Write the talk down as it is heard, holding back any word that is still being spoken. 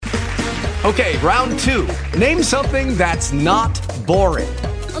Okay, round two. Name something that's not boring.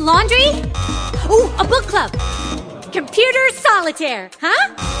 A laundry? Ooh, a book club. Computer solitaire,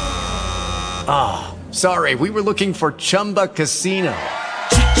 huh? Ah, oh, sorry, we were looking for Chumba Casino.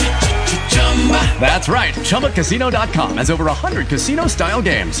 That's right, ChumbaCasino.com has over 100 casino-style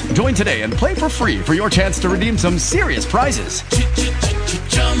games. Join today and play for free for your chance to redeem some serious prizes.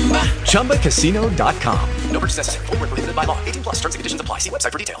 ChumbaCasino.com. No purchase necessary. Void where prohibited by law. 18 plus. Terms and conditions apply. See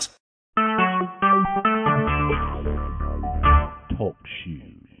website for details. Talk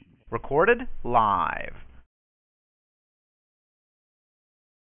shoes. Recorded live.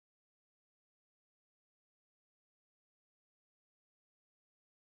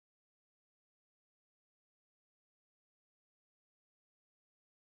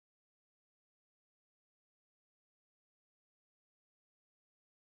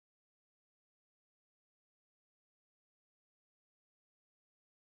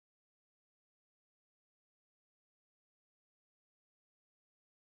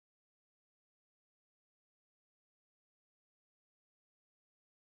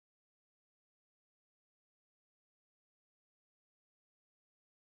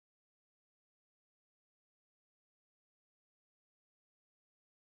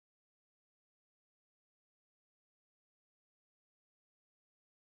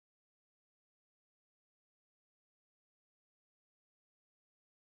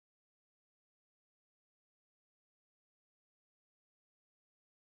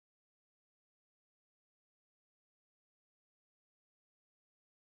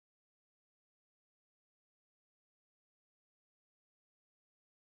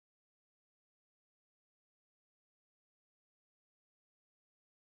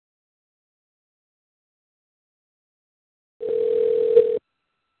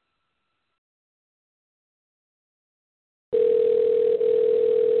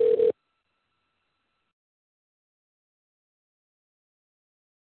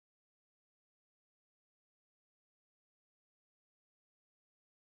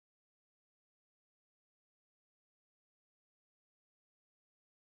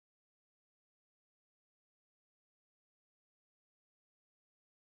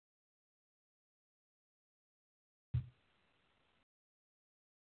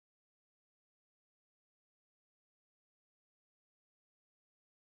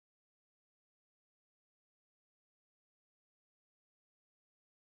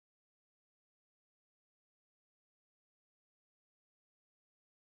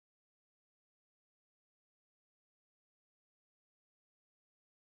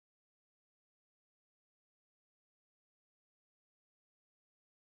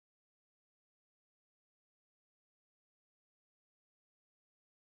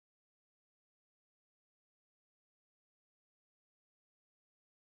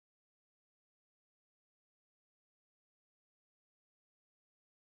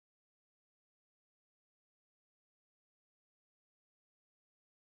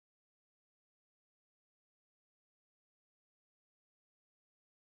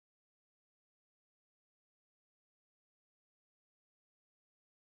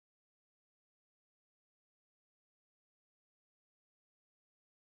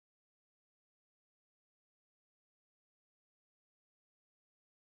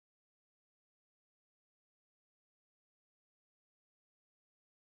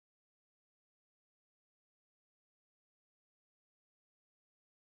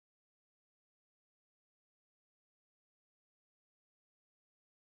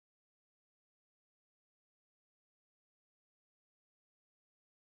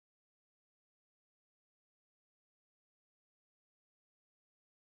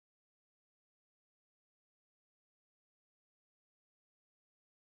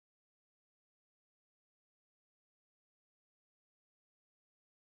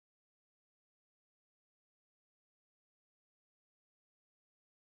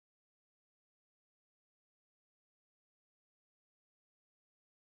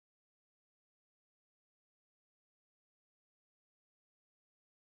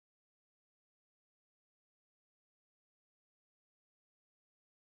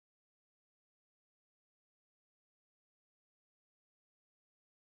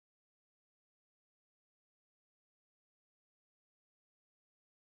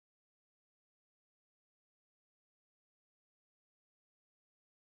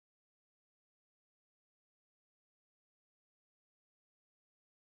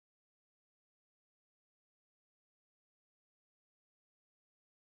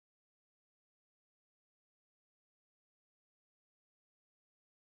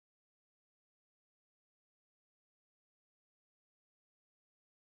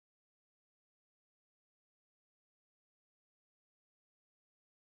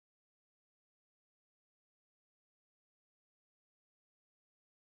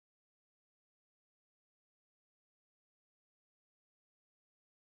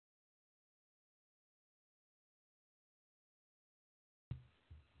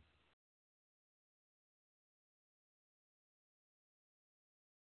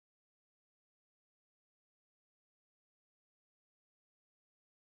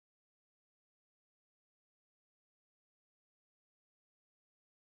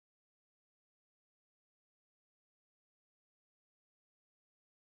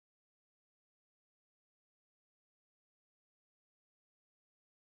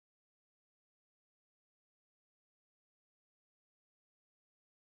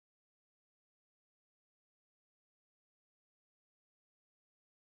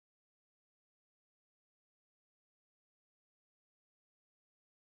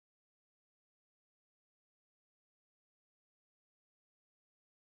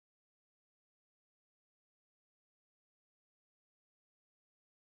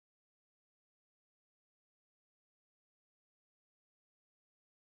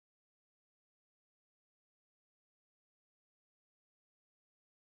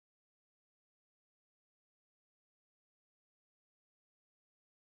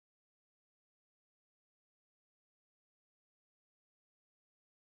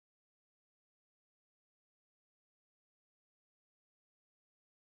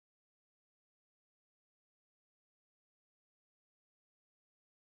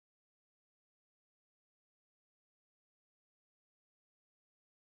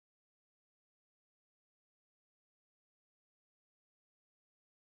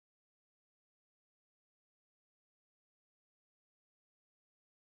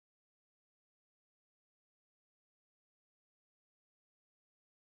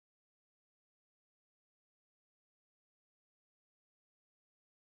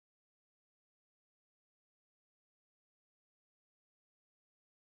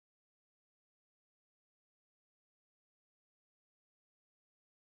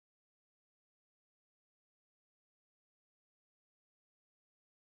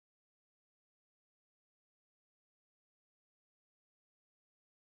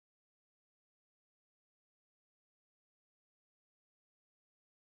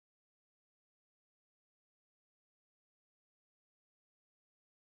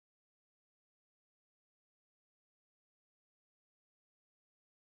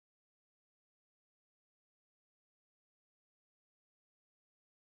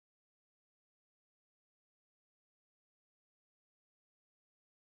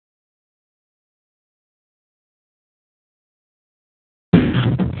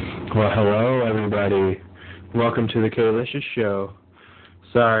 Well, hello, everybody. Welcome to the K.licious show.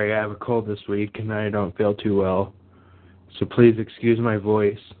 Sorry, I have a cold this week, and I don't feel too well. So please excuse my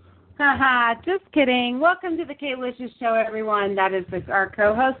voice. Haha, just kidding. Welcome to the K.licious show, everyone. That is our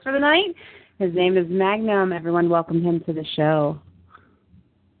co-host for the night. His name is Magnum. Everyone welcome him to the show.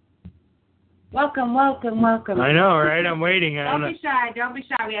 Welcome. I know, right? I'm waiting. Don't be shy.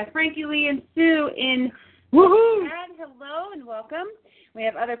 We have Frankie Lee and Sue in Woohoo! And hello and welcome. We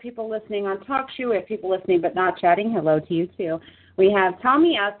have other people listening on TalkShoe. We have people listening but not chatting. Hello to you, too. We have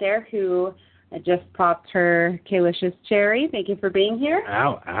Tommy out there who just popped her K.licious cherry. Thank you for being here.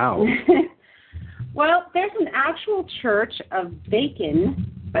 Ow. Well, there's an actual church of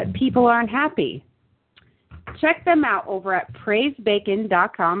bacon, but people aren't happy. Check them out over at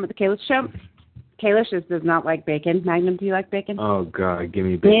praisebacon.com with the K.licious show. K.licious does not like bacon. Magnum, do you like bacon? Oh, God, give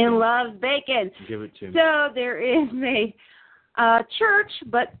me bacon. He loves bacon. Give it to me. So there is a church,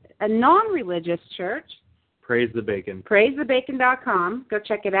 but a non-religious church. Praise the Bacon. Praisebacon.com. Go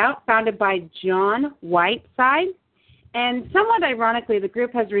check it out. Founded by John Whiteside. And somewhat ironically, the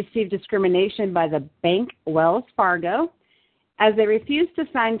group has received discrimination by the bank Wells Fargo as they refuse to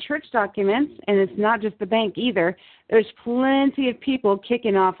sign church documents, and it's not just the bank either. There's plenty of people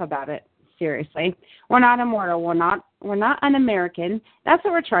kicking off about it. Seriously. We're not immortal. We're not un-American. That's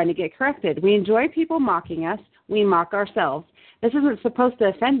what we're trying to get corrected. We enjoy people mocking us. We mock ourselves. This isn't supposed to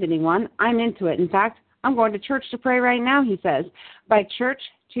offend anyone. I'm into it. In fact, I'm going to church to pray right now, he says. By church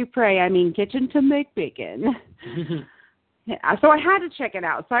to pray, I mean kitchen to make bacon. So I had to check it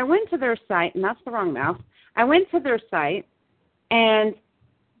out. So I went to their site, and that's the wrong mouth. I went to their site, and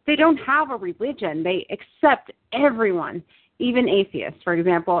they don't have a religion. They accept everyone, even atheists, for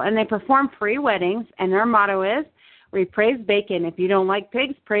example, and they perform free weddings, and their motto is, we praise bacon. If you don't like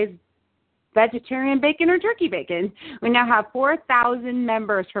pigs, praise vegetarian bacon or turkey bacon. We now have 4,000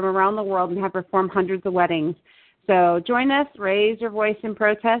 members from around the world and have performed hundreds of weddings. So join us, raise your voice in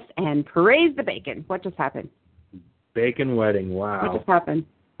protest, and praise the bacon. What just happened? Bacon wedding, wow. What just happened?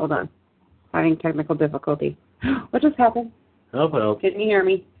 Hold on. Having technical difficulty. What just happened? Help. Can you hear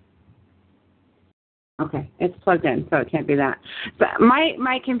me? Okay, it's plugged in, so it can't be that. But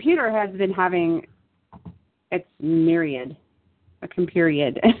my computer has been having its myriad, a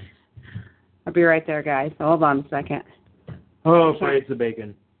comperiod. I'll be right there, guys. Hold on a second. Oh, praise the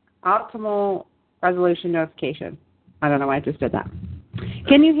bacon. Optimal resolution notification. I don't know why I just did that.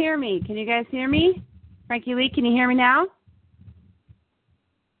 Can you hear me? Can you guys hear me? Frankie Lee, can you hear me now?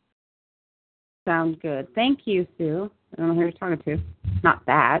 Sounds good. Thank you, Sue. I don't know who you're talking to. Not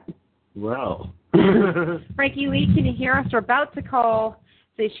that. Well. Frankie Lee, can you hear us? We're about to call.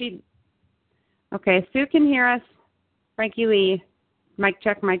 Okay, Sue can hear us. Frankie Lee, mic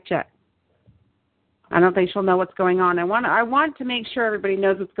check. I don't think she'll know what's going on. I want to make sure everybody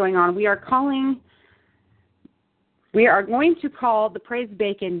knows what's going on. We are going to call the Praise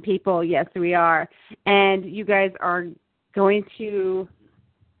Bacon people. Yes, we are. And you guys are going to,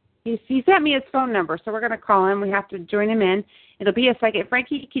 he sent me his phone number, so we're going to call him. We have to join him in. It'll be a second.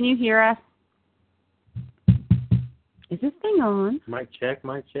 Frankie, can you hear us? Is this thing on? Mic check.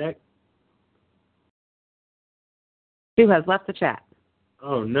 Sue has left the chat.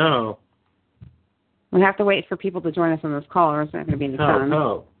 Oh, no. We have to wait for people to join us on this call, or it's not going to be any fun.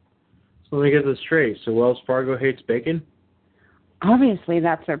 No. So let me get this straight. So Wells Fargo hates bacon? Obviously,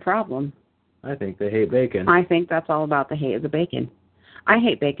 that's their problem. I think they hate bacon. I think that's all about the hate of the bacon. I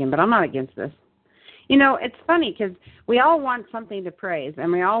hate bacon, but I'm not against this. You know, it's funny because we all want something to praise,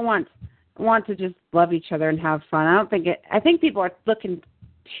 and we all want to just love each other and have fun. I think people are looking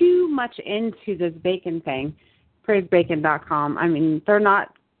too much into this bacon thing, praisebacon.com. I mean, they're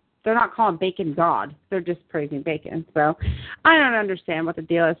not calling bacon God. They're just praising bacon. So I don't understand what the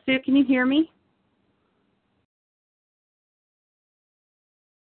deal is. Sue, can you hear me?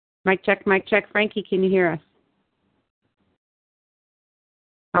 Mic check. Frankie, can you hear us?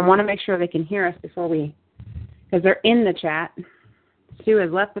 I want to make sure they can hear us because they're in the chat. Sue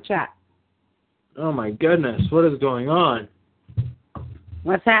has left the chat. Oh, my goodness. What is going on?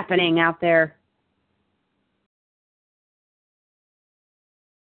 What's happening out there?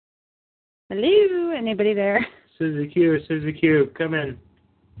 Hello? Anybody there? Susie Q, come in.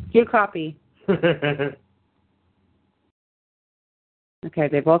 Q copy. Okay,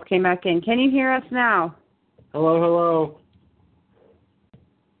 they both came back in. Can you hear us now? Hello.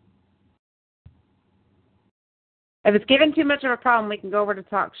 If it's given too much of a problem, we can go over to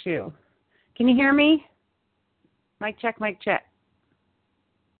TalkShoe. Can you hear me? Mic check.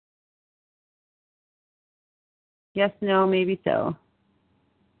 Yes, no, maybe so.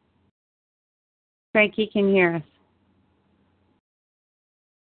 Frankie, can you hear us?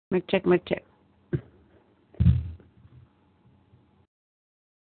 Mic check, mic check.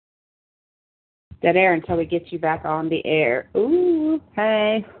 Dead air until we get you back on the air. Ooh,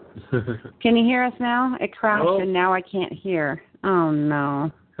 hey. Can you hear us now? It crashed and now I can't hear. Oh, no.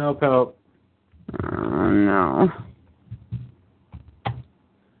 Help, help. Oh, no.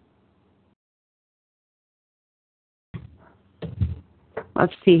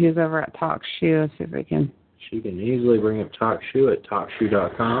 Let's see who's over at TalkShoe. See if we can. She can easily bring up TalkShoe at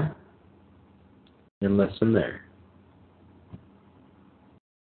TalkShoe.com and listen there.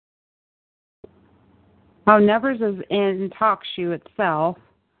 Oh, Nevers is in TalkShoe itself.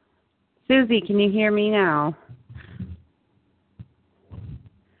 Susie, can you hear me now?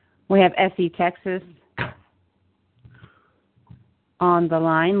 We have SE Texas on the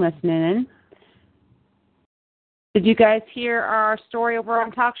line listening in. Did you guys hear our story over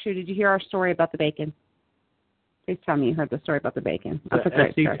on TalkShoe? Did you hear our story about the bacon? Please tell me you heard the story about the bacon. That's a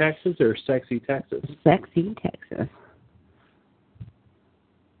great SE story. Texas or Sexy Texas? Sexy Texas.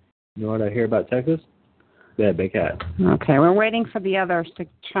 You know what I hear about Texas? Yeah, big cat. Okay, we're waiting for the others to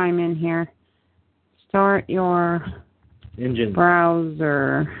chime in here. Start your Engine.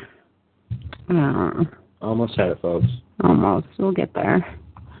 browser. Almost had it, folks. Almost. We'll get there.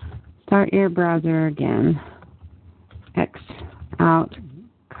 Start your browser again. X out.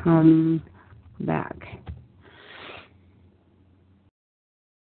 Come back.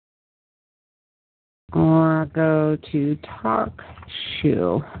 Or go to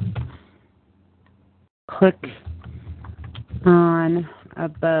TalkShoe. Click on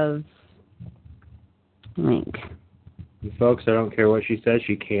above link. You folks, I don't care what she says,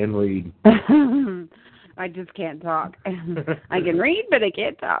 she can read. I just can't talk. I can read, but I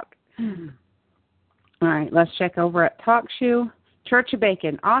can't talk. All right, let's check over at TalkShoe. Church of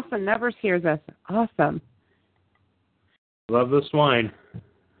Bacon. Awesome. Nevers hears us. Awesome. Love the swine.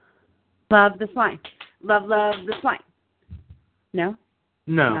 Love the swine. Love the swine. No?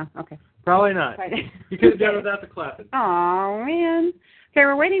 No. Okay. Probably not. You could have done it without the clapping. Oh, man. Okay,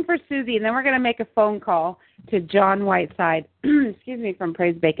 we're waiting for Susie, and then we're going to make a phone call to John Whiteside, excuse me, from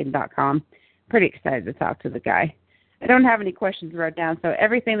PraiseBacon.com. Pretty excited to talk to the guy. I don't have any questions wrote down, so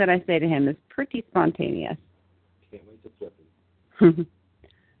everything that I say to him is pretty spontaneous. Can't wait to flip it.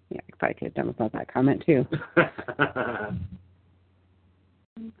 Yeah, I probably could have done without that comment, too.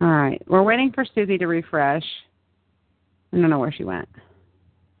 All right, we're waiting for Susie to refresh. I don't know where she went.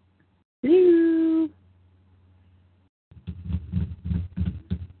 Hello.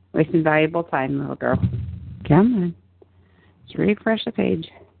 Wasting valuable time, little girl. Come on. Let's refresh the page.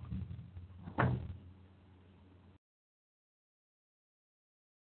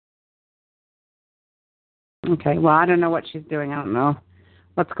 Okay, well, I don't know what she's doing. I don't know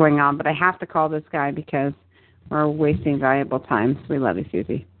what's going on, but I have to call this guy because we're wasting valuable time. So we love you,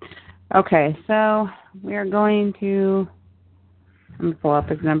 Susie. Okay, so we are going to... I'm going to pull up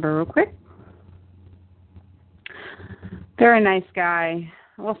his number real quick. Very nice guy.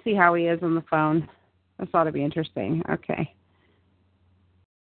 We'll see how he is on the phone. This ought to be interesting. Okay.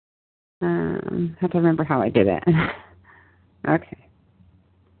 I have to remember how I did it. Okay.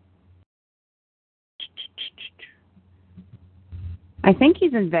 I think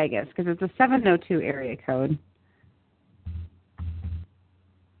he's in Vegas because it's a 702 area code.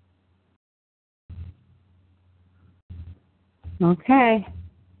 Okay.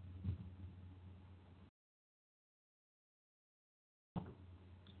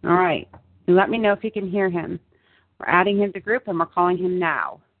 All right. And let me know if you can hear him. We're adding him to group and we're calling him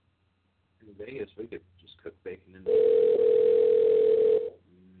now. In Vegas, we could just cook bacon in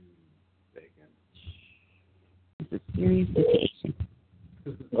bacon. It's a serious situation.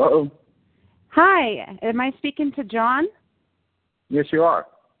 Uh-oh. Hi. Am I speaking to John? Yes, you are.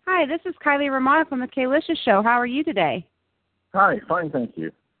 Hi, this is Kylie Romano from the K.licious Show. How are you today? Hi, fine, thank you.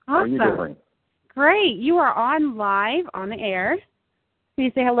 Awesome. How are you doing? Great. You are on live on the air. Can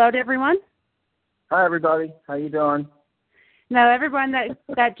you say hello to everyone? Hi, everybody. How you doing? Now, everyone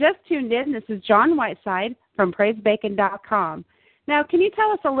that just tuned in, this is John Whiteside from PraiseBacon.com. Now, can you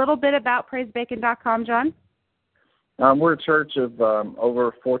tell us a little bit about PraiseBacon.com, John? We're a church of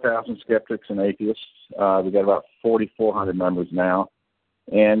over 4,000 skeptics and atheists. We've got about 4,400 members now.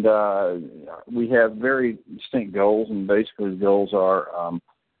 And we have very distinct goals, and basically the goals are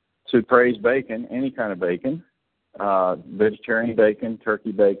to praise bacon, any kind of bacon, vegetarian bacon,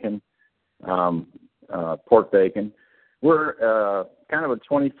 turkey bacon, pork bacon. We're kind of a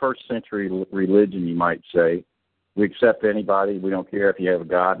 21st century religion, you might say. We accept anybody. We don't care if you have a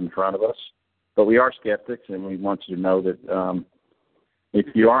God in front of us. But we are skeptics, and we want you to know that if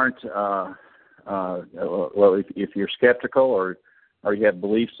you aren't, if you're skeptical or or you have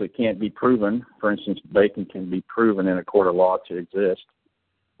beliefs that can't be proven, for instance, bacon can be proven in a court of law to exist,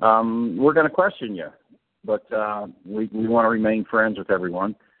 we're going to question you. But we want to remain friends with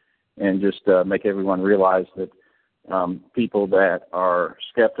everyone and just make everyone realize that people that are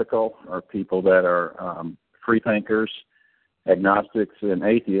skeptical or people that are free thinkers, agnostics, and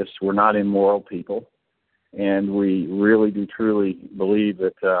atheists, we're not immoral people. And we really do truly believe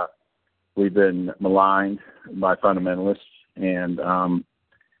that we've been maligned by fundamentalists. And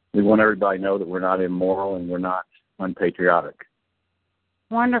we want everybody to know that we're not immoral and we're not unpatriotic.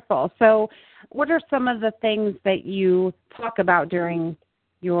 Wonderful. So what are some of the things that you talk about during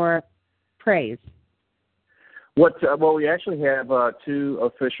your praise? Well, we actually have three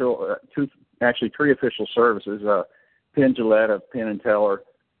official services. Penn Gillette of Penn and Teller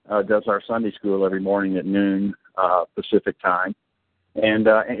does our Sunday school every morning at noon Pacific time. And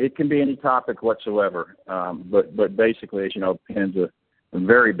it can be any topic whatsoever. But basically, as you know, Penn's a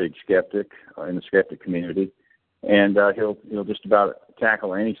very big skeptic in the skeptic community. And he'll just about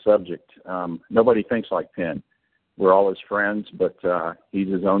tackle any subject. Nobody thinks like Penn. We're all his friends, but he's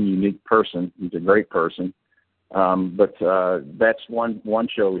his own unique person. He's a great person. But that's one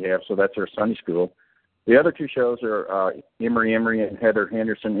show we have, so that's our Sunday school. The other two shows are Emery and Heather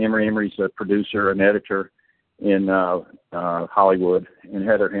Henderson. Emery's a producer and editor in Hollywood, and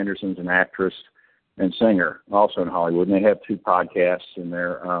Heather Henderson's an actress and singer, also in Hollywood. And they have two podcasts, and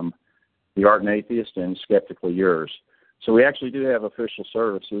they're The Art and Atheist and Skeptically Yours. So we actually do have official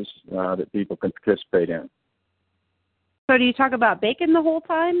services that people can participate in. So do you talk about bacon the whole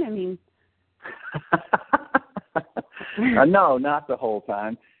time? I mean... No, not the whole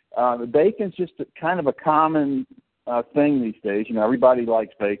time. Bacon's just kind of a common thing these days. You know, everybody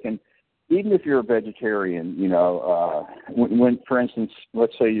likes bacon, even if you're a vegetarian. You know, when, for instance,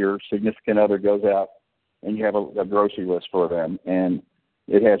 let's say your significant other goes out and you have a grocery list for them, and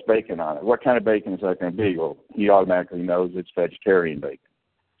it has bacon on it. What kind of bacon is that going to be? Well, he automatically knows it's vegetarian bacon.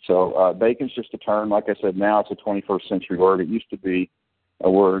 So bacon's just a term. Like I said, now it's a 21st century word. It used to be a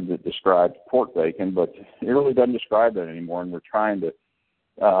word that described pork bacon, but it really doesn't describe that anymore. And we're trying to.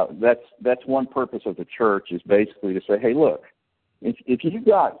 That's one purpose of the church, is basically to say, hey, look, if you've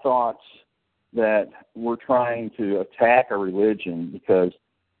got thoughts that we're trying to attack a religion because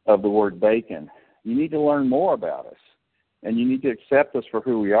of the word bacon, you need to learn more about us, and you need to accept us for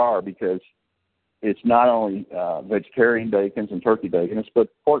who we are, because it's not only vegetarian bacons and turkey bacon, but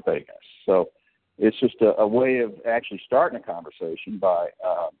pork bacon. So it's just a way of actually starting a conversation by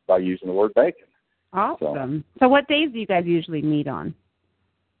using the word bacon. Awesome. So what days do you guys usually meet on?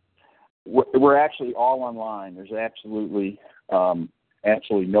 We're actually all online. There's absolutely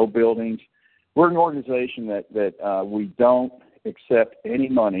no buildings. We're an organization that we don't accept any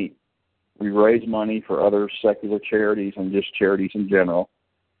money. We raise money for other secular charities and just charities in general.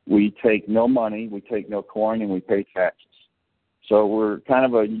 We take no money, we take no coin, and we pay taxes. So we're kind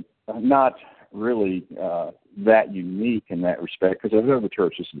of not really that unique in that respect, because there's other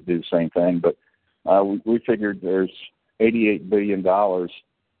churches that do the same thing. But we figured there's $88 billion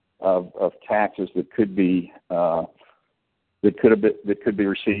of taxes that could be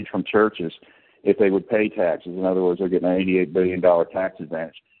received from churches if they would pay taxes. In other words, they're getting an $88 billion tax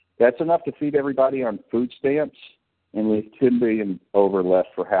advantage. That's enough to feed everybody on food stamps and leave $10 billion over left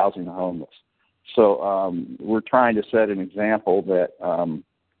for housing the homeless. So we're trying to set an example that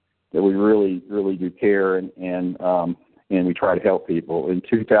we really, really do care, and we try to help people. In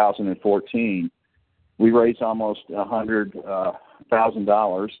 2014, we raised almost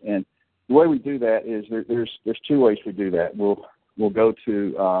 $100,000, and the way we do that is there's two ways we do that. We'll go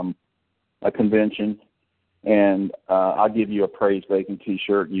to a convention, and I'll give you a Praise Bacon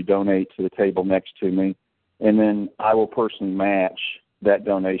T-shirt. You donate to the table next to me, and then I will personally match that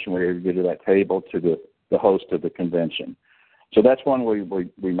donation whenever you get to that table to the host of the convention. So that's one way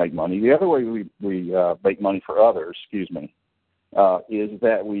we make money. The other way we make money for others, is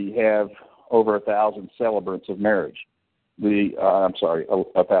that we have over 1,000 celebrants of marriage.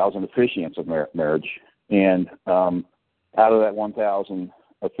 1,000 officiants of marriage. And out of that 1,000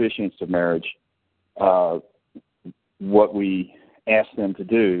 officiants of marriage, what we ask them to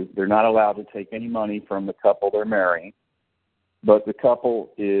do, they're not allowed to take any money from the couple they're marrying, but the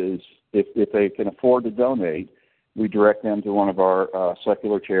couple is, if they can afford to donate, we direct them to one of our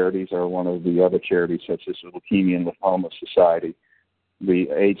secular charities or one of the other charities, such as the Leukemia and Lymphoma Society, the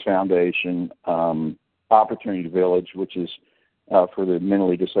AIDS Foundation, Opportunity Village, which is for the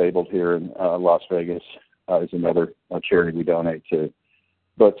mentally disabled here in Las Vegas, is another charity we donate to.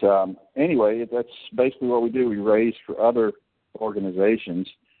 But anyway, that's basically what we do. We raise for other organizations,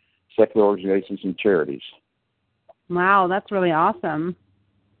 secular organizations and charities. Wow, that's really awesome.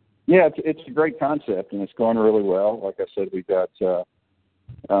 Yeah, it's a great concept, and it's going really well. Like I said, we've got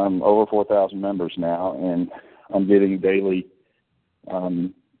over 4,000 members now, and I'm getting daily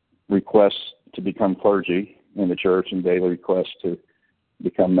requests to become clergy in the church and daily requests to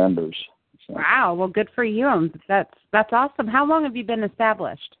become members. So. Wow, well, good for you. That's awesome. How long have you been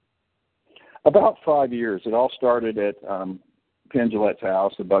established? About 5 years. It all started at Penn Gillette's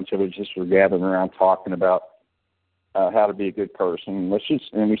house. A bunch of us just were gathering around talking about how to be a good person.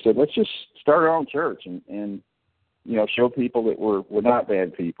 And we said, let's just start our own church and show people that we're not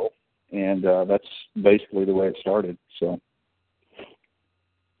bad people. And that's basically the way it started. So.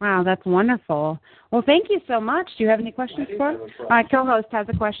 Wow, that's wonderful. Well, thank you so much. Do you have any questions for us? My co-host has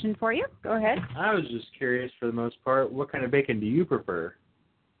a question for you. Go ahead. I was just curious, for the most part, what kind of bacon do you prefer?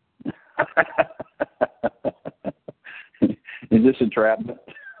 Is this entrapment?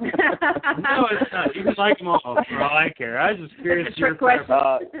 No, it's not. You can like them all, for all I care. I was just curious. It's a trick question.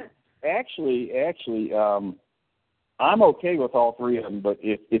 Actually, I'm okay with all three of them. But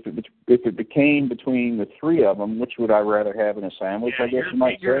if it became between the three of them, which would I rather have in a sandwich? Yeah, I guess you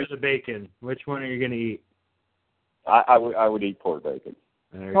might say. Yours is a bacon. Which one are you going to eat? I would eat pork bacon.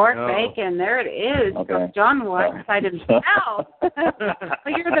 Pork bacon, there it is. Okay. So John Whiteside himself. Well,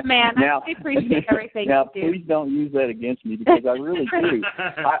 you're the man. Now, I appreciate everything now, you do. please don't use that against me, because I really do.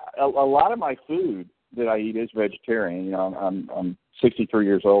 A lot of my food that I eat is vegetarian. I'm 63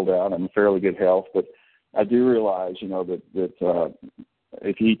 years old now. I'm in fairly good health, but I do realize, that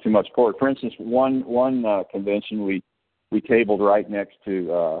if you eat too much pork, for instance, one convention we tabled right next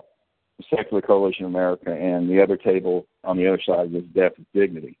to Secular Coalition of America, and the other table on the other side was Death with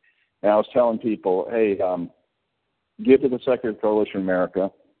Dignity. And I was telling people, hey, give to the Secular Coalition of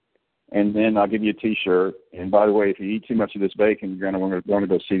America, and then I'll give you a T-shirt. And by the way, if you eat too much of this bacon, you're going to want to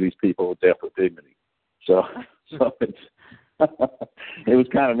go see these people with Death with Dignity. So it's it was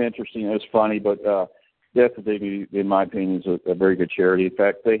kind of interesting. It was funny, but Death with Dignity, in my opinion, is a very good charity. In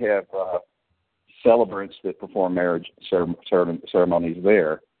fact, they have celebrants that perform marriage ceremonies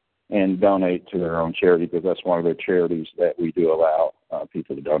there and donate to their own charity, because that's one of their charities that we do allow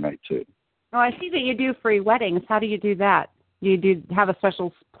people to donate to. Oh, I see that you do free weddings. How do you do that? Do have a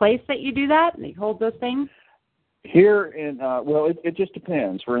special place that you do that and you hold those things? Here in, it just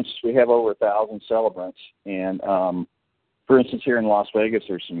depends. For instance, we have over 1,000 celebrants, and for instance, here in Las Vegas,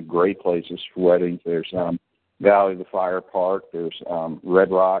 there's some great places for weddings. There's Valley of the Fire Park. There's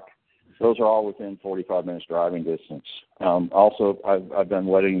Red Rock. Those are all within 45 minutes driving distance. Also, I've done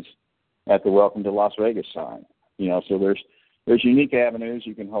weddings at the Welcome to Las Vegas sign. So there's unique avenues.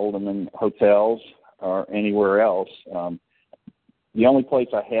 You can hold them in hotels or anywhere else. The only place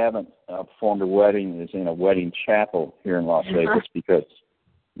I haven't performed a wedding is in a wedding chapel here in Las Vegas, because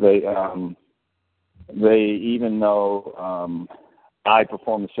they even though I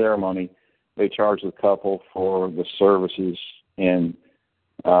perform the ceremony, they charge the couple for the services, and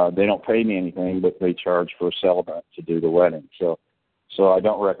they don't pay me anything, but they charge for a celebrant to do the wedding. So I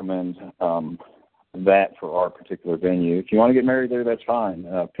don't recommend that for our particular venue. If you want to get married there, that's fine.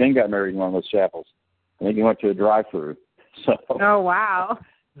 Penn got married in one of those chapels. I think he went to a drive-through. So. Oh, wow.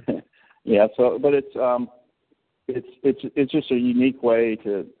 Yeah. So, but it's just a unique way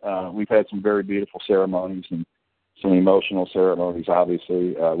to. We've had some very beautiful ceremonies and some emotional ceremonies.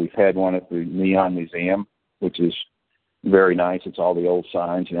 Obviously, we've had one at the Neon Museum, which is very nice. It's all the old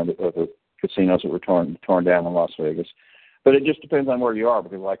signs, of the casinos that were torn down in Las Vegas. But it just depends on where you are,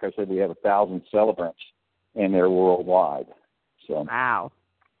 because, like I said, we have 1,000 celebrants, and they're worldwide. So. Wow.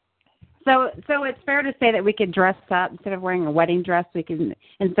 So it's fair to say that we could dress up instead of wearing a wedding dress. We can,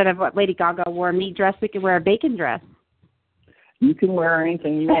 instead of what Lady Gaga wore, a meat dress, we could wear a bacon dress. You can wear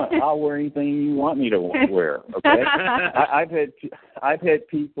anything you want. I'll wear anything you want me to wear. Okay. I've had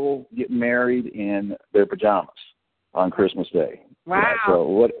people get married in their pajamas on Christmas Day. Wow. So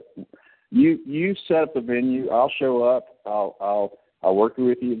what you set up the venue, I'll show up. I'll work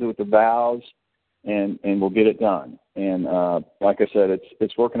with you with the vows, and we'll get it done. And like I said,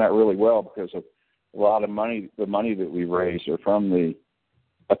 it's working out really well, because of a lot of money. The money that we raise are from the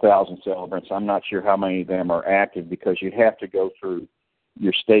 1,000 celebrants. I'm not sure how many of them are active, because you have to go through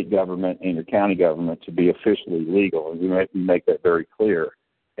your state government and your county government to be officially legal, and we make that very clear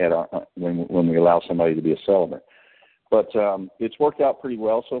when we allow somebody to be a celebrant. But it's worked out pretty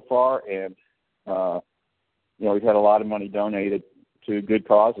well so far, and we've had a lot of money donated to good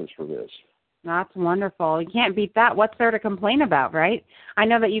causes for this. That's wonderful. You can't beat that. What's there to complain about, right? I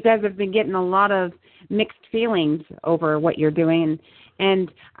know that you guys have been getting a lot of mixed feelings over what you're doing.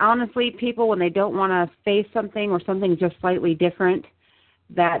 And honestly, people, when they don't want to face something or something just slightly different,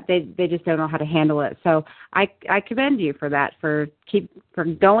 that they just don't know how to handle it. So I commend you for that, for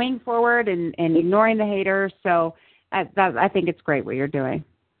going forward and ignoring the haters. So I think it's great what you're doing.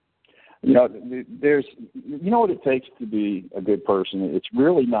 You know, you know what it takes to be a good person. It's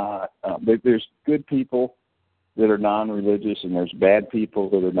really not. There's good people that are non-religious, and there's bad people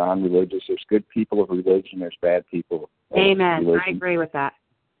that are non-religious. There's good people of religion. There's bad people. Amen. Religion. I agree with that.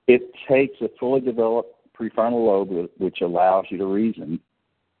 It takes a fully developed prefrontal lobe, which allows you to reason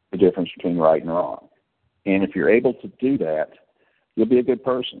the difference between right and wrong. And if you're able to do that, you'll be a good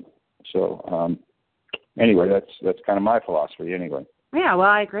person. So, anyway, that's kind of my philosophy. Anyway. Yeah, well,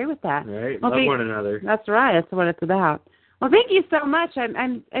 I agree with that. Right, well, love one another. That's right. That's what it's about. Well, thank you so much.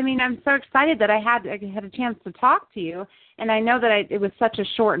 I'm so excited that I had a chance to talk to you, and I know that it was such a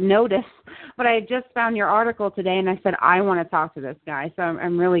short notice, but I just found your article today, and I said I want to talk to this guy. So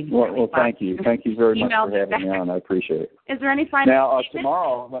I'm really well. Thank you very much for having me on. I appreciate it. Is there any final? Now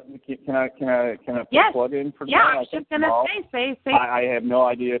tomorrow, can I yes. plug in for yeah, tomorrow? I was just going to say. I have no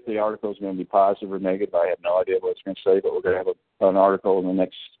idea if the article is going to be positive or negative. I have no idea what it's going to say, but we're going to have an article in the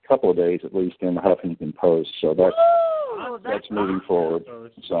next couple of days, at least, in the Huffington Post. So that's moving forward.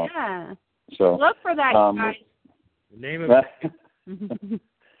 So yeah. So look for that, guys. The name of it.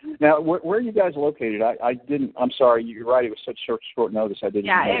 Now, where are you guys located? I didn't. I'm sorry. You're right. It was such short notice. I didn't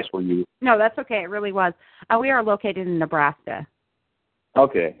notice where you. No, that's okay. It really was. We are located in Nebraska.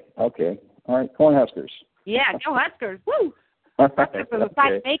 Okay. All right. Cornhuskers. Yeah, go Huskers. Woo. Huskers for the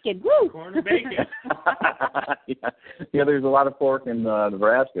side bacon. Woo. Corn and bacon. yeah, there's a lot of pork in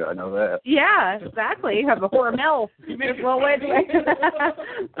Nebraska. I know that. Yeah, exactly. You have a Hormel.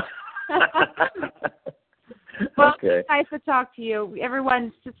 Well, it's nice to talk to you.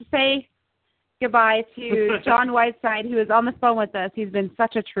 Everyone, just to say goodbye to John Whiteside, who is on the phone with us. He's been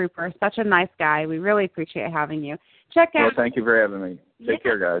such a trooper, such a nice guy. We really appreciate having you. Check out. Well, thank you for having me. Take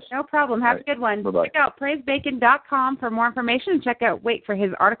care, guys. No problem. Have a good one. Bye-bye. Check out praisebacon.com for more information. Wait for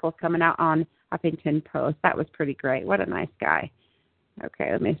his articles coming out on Huffington Post. That was pretty great. What a nice guy.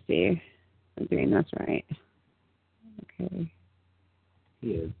 Okay, let me see. I'm doing this right. Okay. He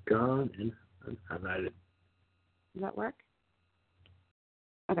is gone and unhighlighted. Does that work?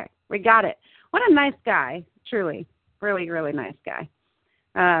 Okay, we got it. What a nice guy, truly. Really, really nice guy.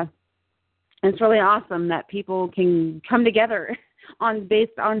 It's really awesome that people can come together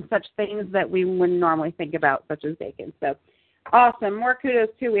based on such things that we wouldn't normally think about, such as bacon. So awesome. More kudos,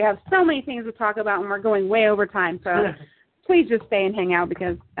 too. We have so many things to talk about, and we're going way over time. So please just stay and hang out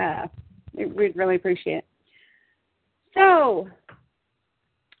because we'd really appreciate it. So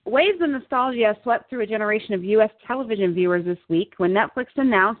waves of nostalgia swept through a generation of U.S. television viewers this week when Netflix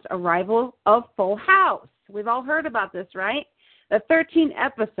announced arrival of Full House. We've all heard about this, right? The 13th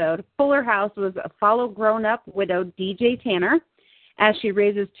episode, Fuller House, was follow grown-up widow DJ Tanner as she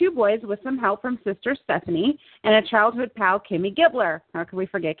raises two boys with some help from sister Stephanie and a childhood pal, Kimmy Gibbler. How could we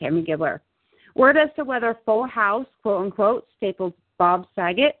forget Kimmy Gibbler? Word as to whether Full House, quote-unquote, staples Bob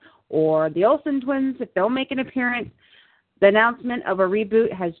Saget or the Olsen twins if they'll make an appearance. The announcement of a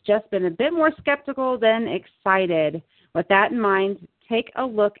reboot has just been a bit more skeptical than excited. With that in mind, take a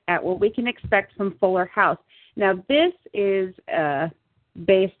look at what we can expect from Fuller House. Now, this is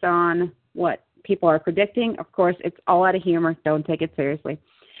based on what people are predicting. Of course, it's all out of humor. Don't take it seriously.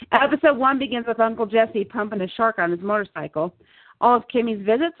 Episode 1 begins with Uncle Jesse pumping a shark on his motorcycle. All of Kimmy's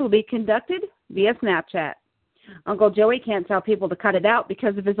visits will be conducted via Snapchat. Uncle Joey can't tell people to cut it out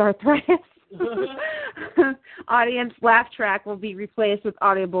because of his arthritis. Audience laugh track will be replaced with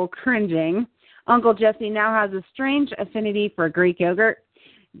audible cringing. Uncle Jesse now has a strange affinity for Greek yogurt.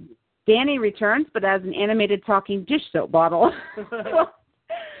 Danny returns, but as an animated talking dish soap bottle.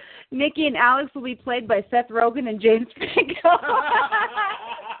 Nikki and Alex will be played by Seth Rogen and James Franco.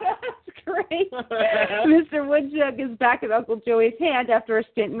 That's great. Mr. Woodchuck is back at Uncle Joey's hand after a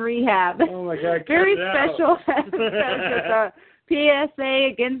stint in rehab. Oh, my God. Very special episode with a PSA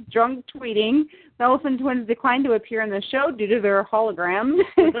against drunk tweeting. The Olsen twins declined to appear in the show due to their hologram.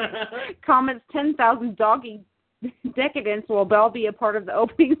 Comet's 10,000 doggy decadence will all be a part of the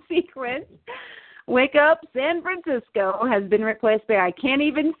opening sequence. Wake Up San Francisco has been replaced by I Can't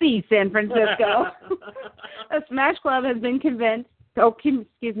Even See San Francisco. A Smash Club has been converted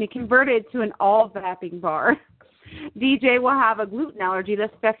to an all-vapping bar. DJ will have a gluten allergy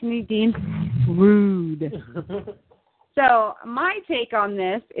that Stephanie deems rude. So my take on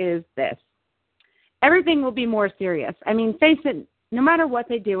this is this. Everything will be more serious. I mean, face it, no matter what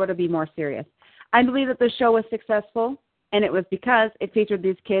they do, it'll be more serious. I believe that the show was successful, and it was because it featured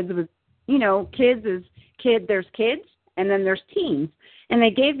these kids with, there's kids, and then there's teens. And they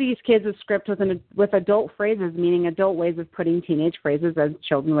gave these kids a script with adult phrases, meaning adult ways of putting teenage phrases as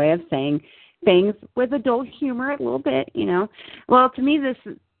children's way of saying things with adult humor a little bit, you know. Well, to me,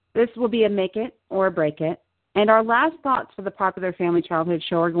 this will be a make it or a break it. And our last thoughts for the popular family childhood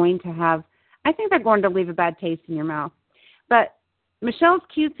show are going to have, I think they're going to leave a bad taste in your mouth. But Michelle's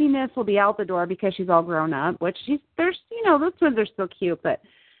cutesiness will be out the door because she's all grown up, which those twins are still cute, but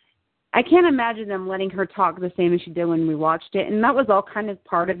I can't imagine them letting her talk the same as she did when we watched it. And that was all kind of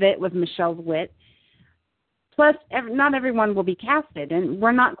part of it with Michelle's wit. Plus, not everyone will be casted, and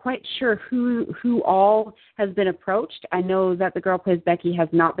we're not quite sure who all has been approached. I know that the girl who plays Becky has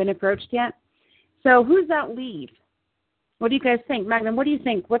not been approached yet. So who's that lead? What do you guys think? Magnum, what do you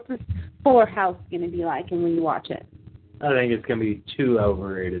think? What's this Fuller House going to be like when you watch it? I think it's going to be too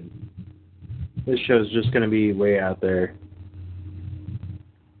overrated. This show's just going to be way out there.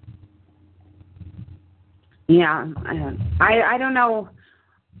 Yeah, I don't know.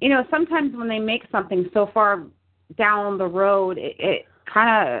 You know, sometimes when they make something so far down the road, it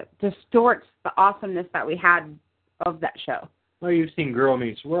kind of distorts the awesomeness that we had of that show. Well, you've seen Girl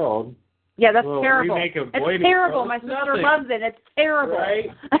Meets World. Yeah, that's terrible. Remake of Boy It's Meets terrible. World. My sister loves it. It's terrible. Right?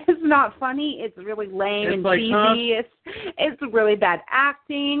 It's not funny. It's really lame and like, cheesy. It's really bad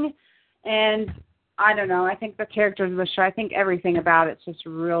acting, and I don't know. I think the characters of the show, I think everything about it's just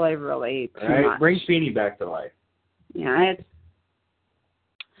really, really too much. Bring Feeny back to life. Yeah,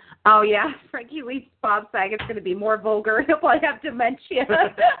 oh, yeah, Frankie Lee's Bob Saget's going to be more vulgar. He'll probably have dementia.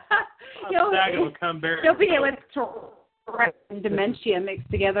 Bob Saget will come back. He'll be able to write and dementia mixed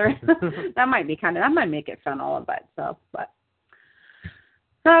together. That might make it fun all by itself. But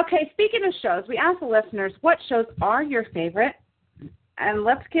okay, speaking of shows, we asked the listeners, what shows are your favorite? And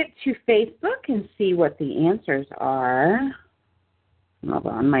let's get to Facebook and see what the answers are. Hold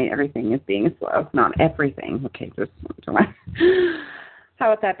on, everything is being slow. Not everything. Okay, just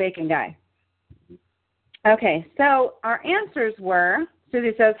how about that bacon guy? Okay, so our answers were,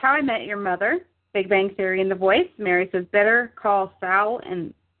 Susie says, How I Met Your Mother, Big Bang Theory and The Voice. Mary says, Better Call Saul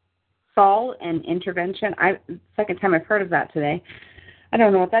and Intervention. Second time I've heard of that today. I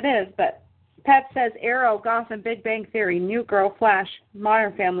don't know what that is, but Pat says, Arrow, Gotham, Big Bang Theory, New Girl, Flash,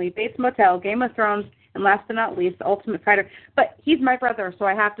 Modern Family, Bates Motel, Game of Thrones, and last but not least, The Ultimate Fighter. But he's my brother, so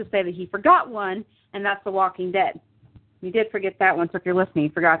I have to say that he forgot one, and that's The Walking Dead. You did forget that one, so if you're listening,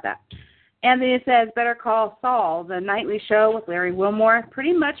 you forgot that. And then it says, Better Call Saul, The Nightly Show with Larry Wilmore,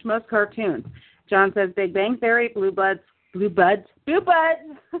 pretty much most cartoons. John says, Big Bang Theory, Blue Bloods,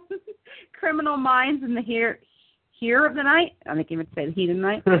 Criminal Minds, and The Here of the Night. I think you would say The Heat of the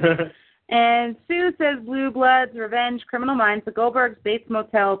Night. And Sue says, Blue Bloods, Revenge, Criminal Minds, The Goldbergs, Bates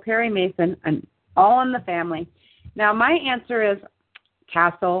Motel, Perry Mason, and All in the Family. Now, my answer is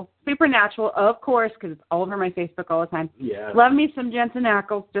Castle, Supernatural, of course, because it's all over my Facebook all the time. Yeah. Love me some Jensen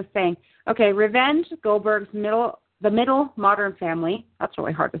Ackles, just saying. Okay, Revenge, Goldbergs, The Middle, Modern Family. That's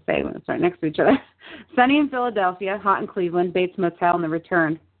really hard to say when it's right next to each other. Sunny in Philadelphia, Hot in Cleveland, Bates Motel, and The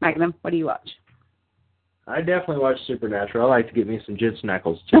Return. Magnum, what do you watch? I definitely watch Supernatural. I like to get me some Jensen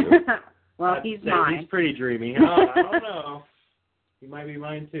Ackles, too. Well, he's mine. He's pretty dreamy. I don't know. He might be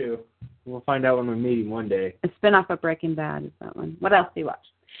mine, too. We'll find out when we meet him one day. A spin-off of Breaking Bad is that one. What else do you watch?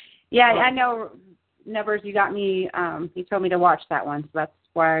 Yeah, I know, Nubbers, you got me, you told me to watch that one, so that's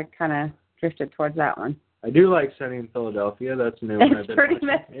why I kind of drifted towards that one. I do like Sunny in Philadelphia. That's a new one. It's pretty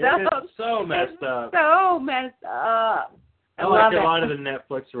messed up. It's so messed up. So messed up. I like a lot of the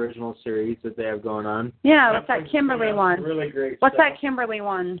Netflix original series that they have going on. Yeah, what's that Kimberly one? Really great What's stuff. that Kimberly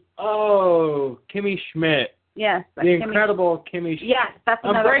one? Oh, Kimmy Schmidt. Yes. The Incredible Kimmy Schmidt. Yes, that's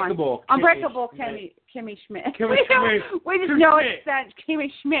another Unbreakable one. Unbreakable Kimmy Schmidt. Kimmy Schmidt. We just know it's that Kimmy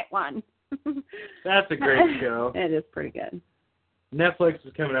Schmidt one. That's a great show. It is pretty good. Netflix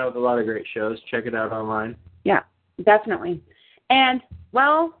is coming out with a lot of great shows. Check it out online. Yeah, definitely. And,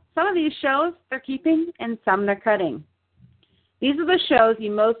 well, some of these shows they're keeping and some they're cutting. These are the shows you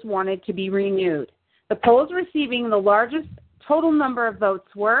most wanted to be renewed. The polls receiving the largest total number of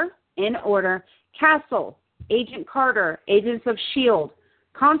votes were, in order, Castle, Agent Carter, Agents of S.H.I.E.L.D.,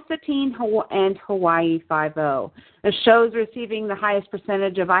 Constantine, and Hawaii Five-0. The shows receiving the highest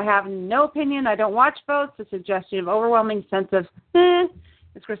percentage of I have no opinion, I don't watch votes, a suggestion of overwhelming sense of is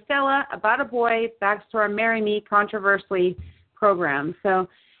Cristela, About a Boy, Backstory, Marry Me, controversially programmed. So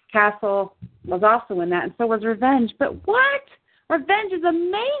Castle was also in that, and so was Revenge. But what? Revenge is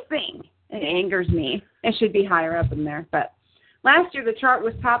amazing. It angers me. It should be higher up in there, but last year, the chart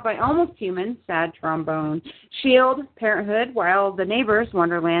was topped by Almost Human, Sad Trombone, S.H.I.E.L.D., Parenthood, while The Neighbors,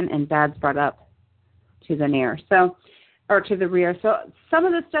 Wonderland, and Dad's brought up to the rear. So some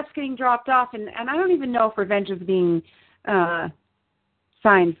of the stuff's getting dropped off, and I don't even know if Revenge is being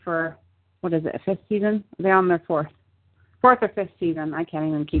signed for, what is it, a fifth season? Are they on their fourth or fifth season? I can't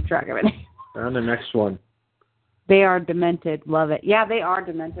even keep track of it. They're on the next one. They are demented. Love it. Yeah, they are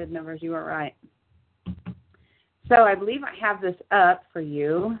demented. Numbers, you are right. So I believe I have this up for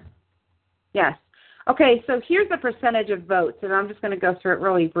you. Yes. Okay, so here's the percentage of votes, and I'm just going to go through it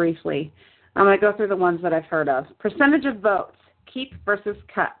really briefly. I'm going to go through the ones that I've heard of. Percentage of votes, keep versus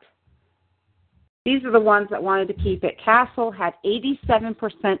cut. These are the ones that wanted to keep it. Castle had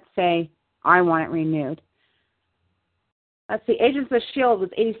 87% say, I want it renewed. Let's see, Agents of S.H.I.E.L.D. was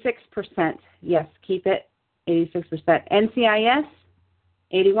 86%. Yes, keep it, 86%. NCIS,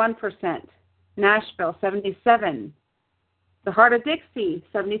 81%. Nashville, 77%. The Heart of Dixie,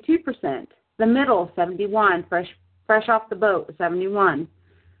 72%. The Middle, 71%. Fresh Off the Boat, 71%.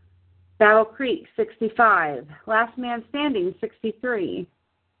 Battle Creek, 65%. Last Man Standing, 63%.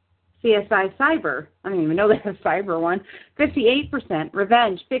 CSI Cyber, I don't even know they have Cyber one, 58%.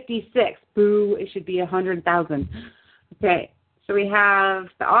 Revenge, 56%. Boo, it should be 100,000. Okay, so we have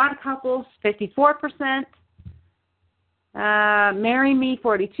The Odd Couples, 54%. Marry Me,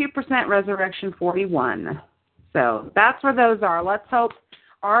 42%. Resurrection, 41%. So that's where those are. Let's hope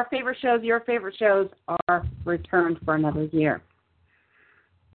our favorite shows, your favorite shows, are returned for another year.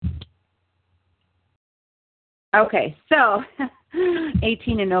 Okay, so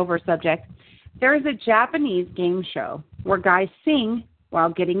 18 and over subject. There is a Japanese game show where guys sing while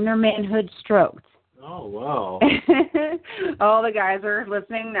getting their manhood stroked. Oh, wow. All the guys are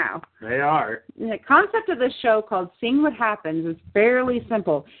listening now. They are. The concept of this show, called Sing What Happens, is fairly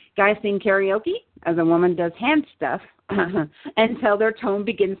simple. Guys sing karaoke as a woman does hand stuff until their tone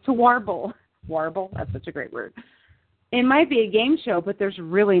begins to warble. Warble? That's such a great word. It might be a game show, but there's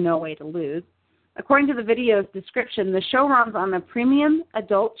really no way to lose. According to the video's description, the show runs on the premium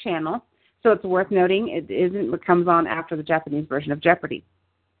adult channel, so it's worth noting it isn't what comes on after the Japanese version of Jeopardy.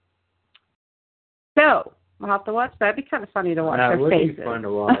 So, we'll have to watch that. It'd be kind of funny to watch their faces. That would be fun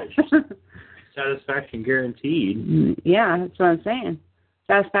to watch. Satisfaction guaranteed. Yeah, that's what I'm saying.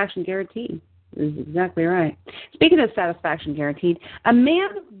 Satisfaction guaranteed is exactly right. Speaking of satisfaction guaranteed, a man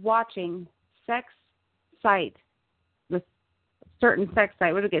watching sex site, with certain sex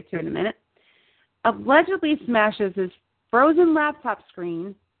site, we'll get to in a minute, allegedly smashes his frozen laptop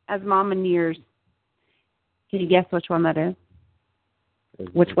screen as mama nears. Can you guess which one that is?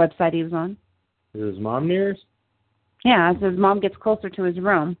 Which website he was on? Is his mom nears? Yeah, as his mom gets closer to his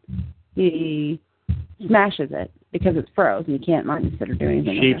room, he smashes it because it's froze and you can't sit or do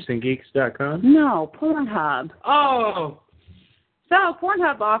anything. Sheepsandgeeks.com? No, Pornhub. Oh! So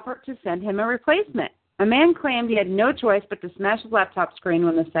Pornhub offered to send him a replacement. A man claimed he had no choice but to smash his laptop screen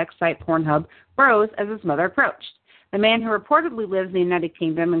when the sex site Pornhub froze as his mother approached. The man, who reportedly lives in the United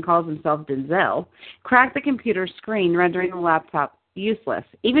Kingdom and calls himself Denzel, cracked the computer screen, rendering the laptop useless.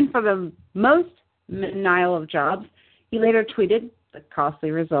 Even for the most menial of jobs, he later tweeted the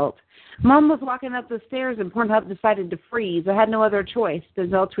costly result. Mom was walking up the stairs and Pornhub decided to freeze. I had no other choice.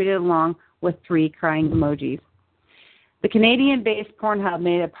 Denzel tweeted along with 3 crying emojis. The Canadian-based Pornhub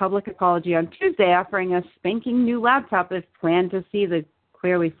made a public apology on Tuesday, offering a spanking new laptop if planned to see the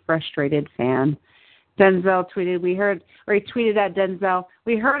clearly frustrated fan. Denzel tweeted, he tweeted at Denzel,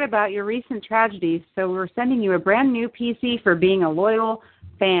 "We heard about your recent tragedies, so we're sending you a brand new PC for being a loyal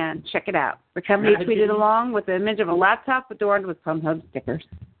fan. Check it out." The company tweeted along with the image of a laptop adorned with Pornhub stickers.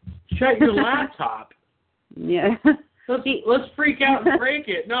 Shut your laptop. Yeah. Let's freak out and break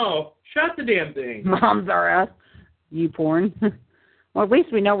it. No, shut the damn thing. Mom's our ass. You porn. Well, at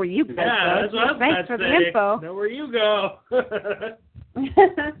least we know where you guys go. Yeah, that's what I was Thanks for the info. Know where you go.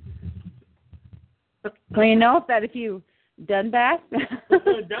 Well, you know that if you Dunbass.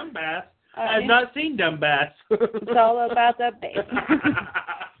 Dumbass. I've not seen Dumbass. It's all about the bass.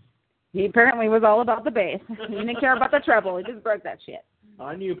 He apparently was all about the bass. He didn't care about the treble. He just broke that shit.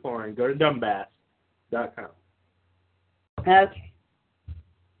 On YouPorn, go to dumbass.com. Okay.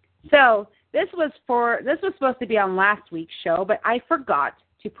 So this was supposed to be on last week's show, but I forgot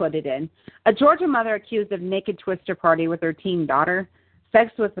to put it in. A Georgia mother accused of naked twister party with her teen daughter,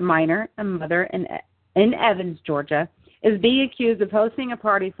 sex with a minor, a mother in Evans, Georgia, is being accused of hosting a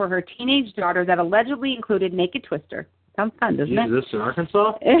party for her teenage daughter that allegedly included naked twister. Sounds fun, doesn't it? Is this in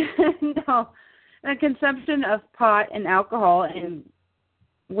Arkansas? No. The consumption of pot and alcohol, and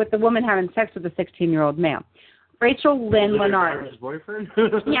with the woman having sex with a 16-year-old male. Rachel Lynn Lennard. His boyfriend?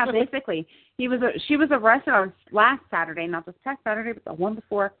 Yeah, basically. She was arrested on last Saturday, not this past Saturday, but the one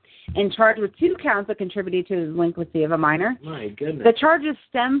before, and charged with 2 counts of contributing to the delinquency of a minor. My goodness. The charges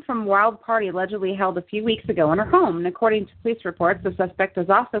stem from a wild party allegedly held a few weeks ago in her home, and according to police reports, the suspect has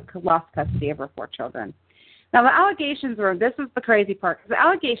also lost custody of her 4 children. Now, the allegations were, this is the crazy part, because the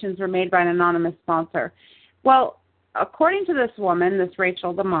allegations were made by an anonymous sponsor. Well, according to this woman, this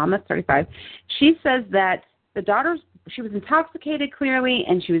Rachel, the mom, that's 35, she says that she was intoxicated clearly,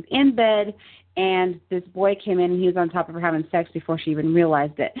 and she was in bed, and this boy came in, and he was on top of her having sex before she even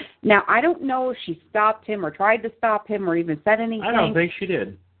realized it. Now, I don't know if she stopped him or tried to stop him or even said anything. I don't think she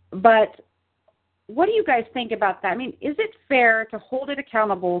did. But what do you guys think about that? I mean, is it fair to hold it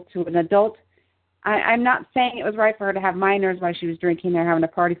accountable to an adult? I'm not saying it was right for her to have minors while she was drinking or having a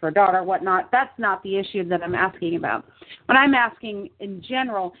party for her daughter, whatnot. That's not the issue that I'm asking about. What I'm asking in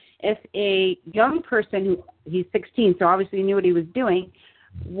general, if a young person he's 16, so obviously he knew what he was doing,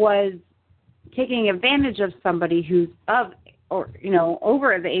 was taking advantage of somebody who's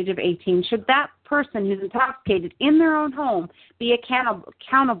over the age of 18, should that person who's intoxicated in their own home be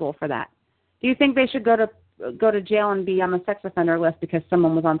accountable for that? Do you think they should go to jail and be on the sex offender list because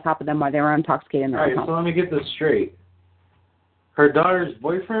someone was on top of them while they were intoxicated in their own home? So let me get this straight. Her daughter's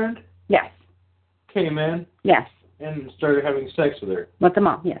boyfriend? Yes. Came in? Yes. And started having sex with her? With the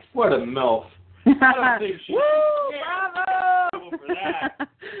mom, yes. What a MILF. I don't think she bravo! for that.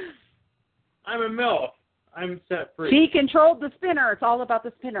 I'm a MILF. I'm set free. She controlled the spinner. It's all about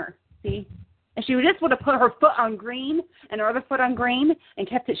the spinner. See? If she just would have put her foot on green and her other foot on green and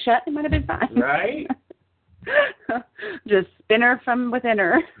kept it shut, it might have been fine. Right? Just spin her from within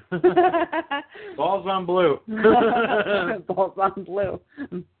her. Balls on blue. Balls on blue.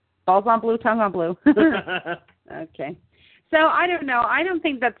 Balls on blue, tongue on blue. Okay. So I don't know. I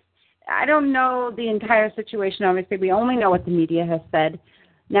don't know the entire situation, obviously. We only know what the media has said.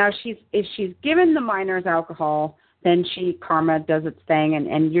 Now, if she's given the minors alcohol, then karma does its thing,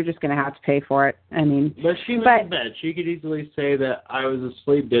 and you're just going to have to pay for it. I mean, but she was in bed. She could easily say that I was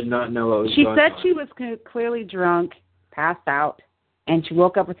asleep, did not know what was going on. She said she was clearly drunk, passed out, and she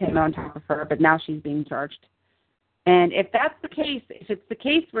woke up with him on top of her, but now she's being charged. And if that's the case, if it's the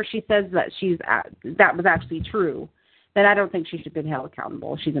case where she says that that was actually true, then I don't think she should be held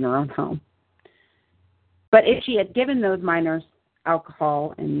accountable. She's in her own home. But if she had given those minors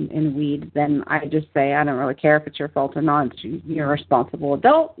alcohol and weed, then I just say I don't really care if it's your fault or not. You're a responsible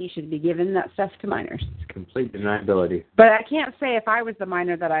adult. You should be giving that stuff to minors. It's complete deniability. But I can't say if I was the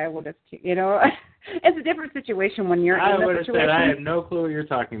minor that I would have, it's a different situation when you're in the situation. I would have said I have no clue what you're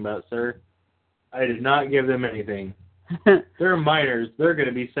talking about, sir. I did not give them anything. They're minors. They're going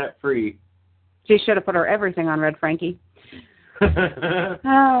to be set free. She should have put her everything on Red Frankie.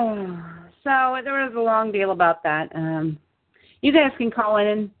 Oh, so there was a long deal about that. You guys can call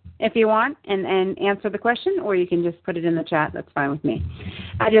in if you want and answer the question, or you can just put it in the chat. That's fine with me.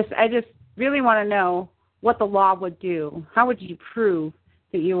 I just really want to know what the law would do. How would you prove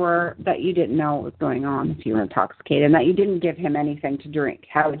that you didn't know what was going on if you were intoxicated and that you didn't give him anything to drink?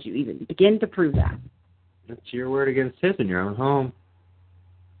 How would you even begin to prove that? That's your word against his in your own home.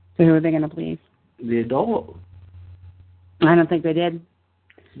 So who are they going to believe? The adult. I don't think they did.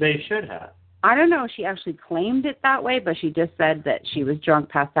 They should have. I don't know if she actually claimed it that way, but she just said that she was drunk,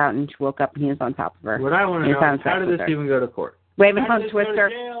 passed out, and she woke up and he was on top of her. What I want to know is how did this even go to court? Wait a minute, Twister.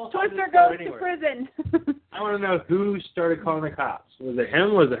 Twister goes to prison. I want to know who started calling the cops. Was it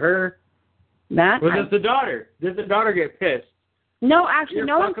him? Was it her? Was it the daughter? Did the daughter get pissed? No, actually,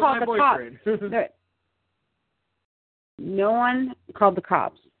 no one called the cops. No one called the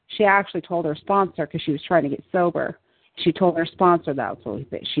cops. She actually told her sponsor because she was trying to get sober. She told her sponsor that was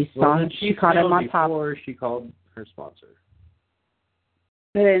what she saw. She caught him on top. Before she called her sponsor.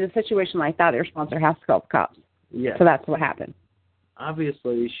 But in a situation like that, your sponsor has to call the cops. Yes. So that's what happened.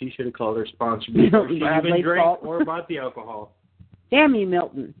 Obviously, she should have called her sponsor before she even drank or bought the alcohol. Damn you,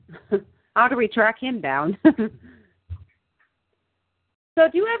 Milton. How do we track him down? So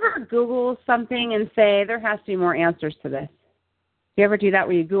do you ever Google something and say, there has to be more answers to this? Do you ever do that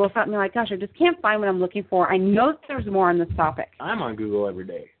where you Google something and you're like, gosh, I just can't find what I'm looking for. I know that there's more on this topic. I'm on Google every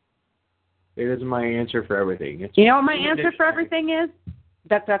day. It is my answer for everything. You know what my answer for everything is?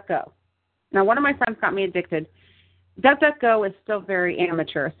 DuckDuckGo. Now, one of my friends got me addicted. DuckDuckGo is still very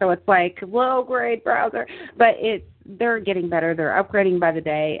amateur, so it's like low-grade browser. But they're getting better. They're upgrading by the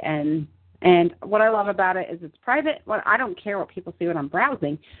day, and what I love about it is it's private. Well, I don't care what people see when I'm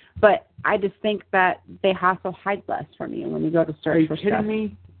browsing, but I just think that they also hide less from you when you go to search for stuff. Are you kidding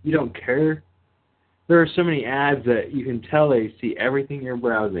me? You don't care? There are so many ads that you can tell they see everything you're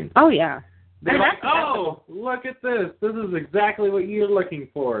browsing. Oh, yeah. They're like, oh, look at this. This is exactly what you're looking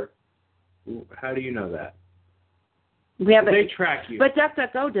for. How do you know that? They track you. But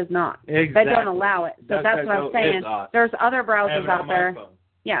DuckDuckGo does not. Exactly. They don't allow it. So that's what I'm saying. Awesome. There's other browsers out there. Phone.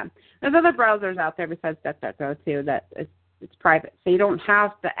 Yeah. There's other browsers out there besides DuckDuckGo, too, that it's private. So you don't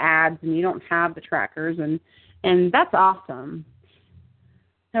have the ads and you don't have the trackers. And And that's awesome.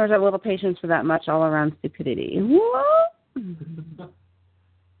 There was a little patience for that much all-around stupidity. What?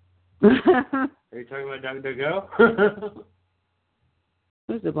 Are you talking about DuckDuckGo?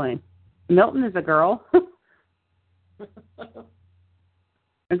 Who's to blame? Milton is a girl.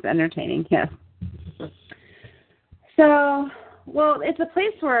 It's entertaining, yes. So, well, it's a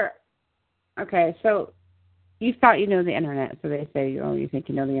place where, okay, so you thought you know the Internet, so they say, oh, you think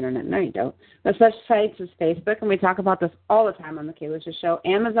you know the Internet. No, you don't. There's such sites as Facebook, and we talk about this all the time on the K.licious Show.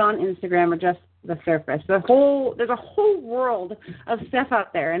 Amazon, Instagram are just the surface. There's a whole world of stuff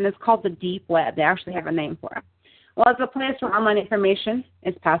out there, and it's called the deep web. They actually have a name for it. Well, it's a place where online information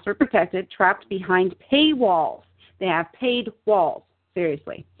is password protected, trapped behind paywalls. They have paid walls,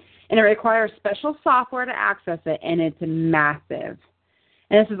 seriously. And it requires special software to access it, and it's massive.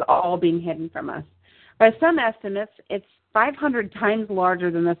 And this is all being hidden from us. By some estimates, it's 500 times larger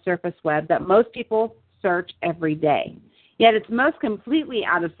than the surface web that most people search every day. Yet it's most completely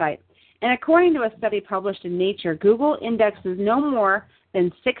out of sight. And according to a study published in Nature, Google indexes no more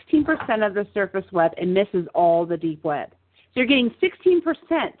than 16% of the surface web and misses all the deep web. So you're getting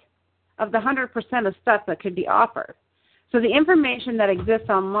 16% of the 100% of stuff that could be offered. So the information that exists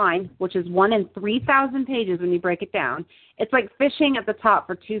online, which is 1 in 3,000 pages when you break it down, it's like fishing at the top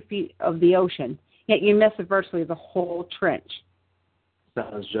for 2 feet of the ocean, yet you miss virtually the whole trench.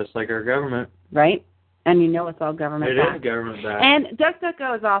 Sounds just like our government. Right? And you know it's all government backed. It is government backed. And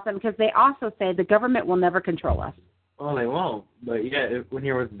DuckDuckGo is awesome because they also say the government will never control us. Well, they won't. But yeah, when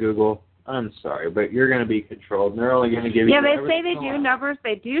you're with Google, I'm sorry, but you're going to be controlled. And they're only going to give you... Yeah, they say they do numbers.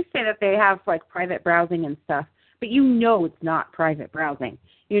 They do say that they have, like, private browsing and stuff. But you know it's not private browsing.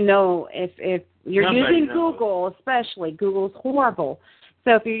 You know if you're using Google, especially, Google's horrible.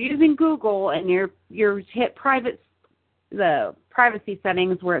 So if you're using Google and you're hit the privacy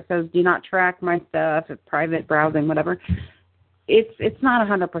settings where it says do not track my stuff, it's private browsing, whatever, it's not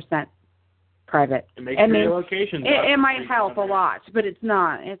 100% private. It makes your location. It might help a lot, but it's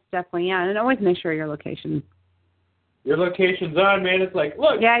not. It's definitely, yeah. And always make sure your location's on, man. It's like,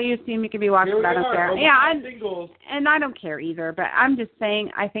 look. Yeah, you assume you can be watching that up there. Yeah, and I don't care either, but I'm just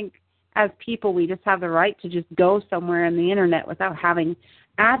saying, I think as people, we just have the right to just go somewhere on the Internet without having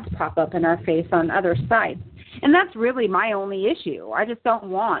ads pop up in our face on other sites. And that's really my only issue. I just don't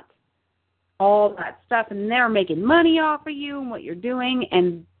want all that stuff, and they're making money off of you and what you're doing,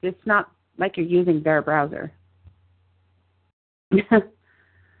 and it's not like you're using their browser.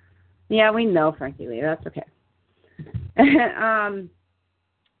 Yeah, we know, Frankie Lee. That's okay.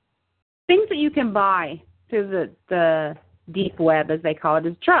 Things that you can buy through the deep web, as they call it,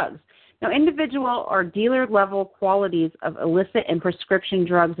 is drugs. Now, individual or dealer-level qualities of illicit and prescription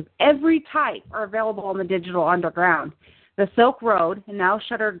drugs of every type are available on the digital underground. The Silk Road, a now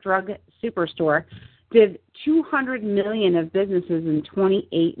shuttered drug superstore, did $200 million of businesses in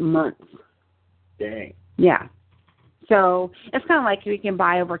 28 months. Dang. Yeah. So it's kind of like you can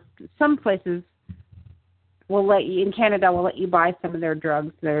buy over some places. In Canada, will let you buy some of their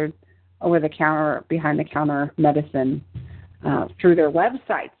drugs, their over-the-counter, behind-the-counter medicine through their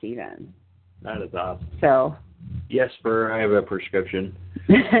websites even. That is awesome. So, yes, I have a prescription.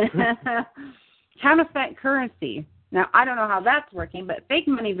 Counterfeit currency. Now, I don't know how that's working, but fake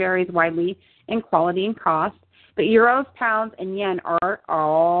money varies widely in quality and cost. But euros, pounds, and yen are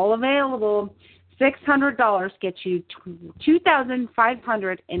all available. $600 gets you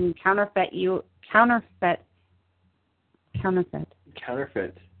 $2,500 in counterfeit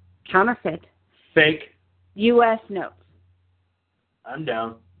Fake U.S. notes. I'm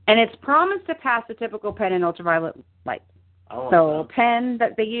down. And it's promised to pass the typical pen in ultraviolet light. So a pen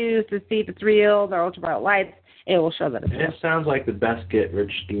that they use to see if it's real, their ultraviolet lights, it will show that it's real. It sounds like the best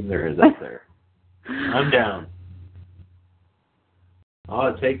get-rich scheme there is out there. I'm down. All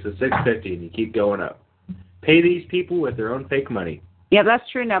it takes is $6.50 and you keep going up. Pay these people with their own fake money. Yeah, that's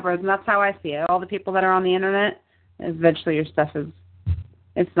true, numbers, and that's how I see it. All the people that are on the Internet, eventually your stuff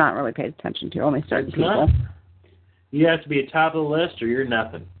it's not really paid attention to, only certain people. Not. You have to be at top of the list or you're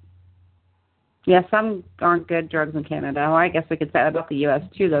nothing. Yeah, some aren't good drugs in Canada. Well, I guess we could say that about the U.S.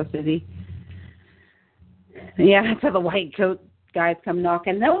 too, though, Susie. Yeah, until the white coat guys come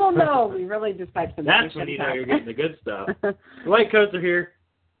knocking. No, we really just type some. That's when you know you're getting the good stuff. The white coats are here.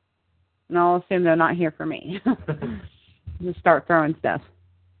 No, I'll assume they're not here for me. Just start throwing stuff.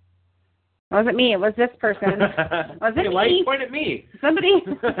 It wasn't me. It was this person. Was it me? Why you point at me? Somebody.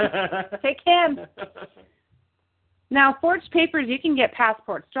 Take him. Now, forged papers, you can get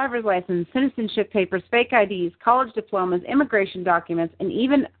passports, driver's license, citizenship papers, fake IDs, college diplomas, immigration documents, and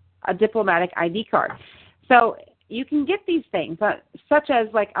even a diplomatic ID card. So you can get these things, such as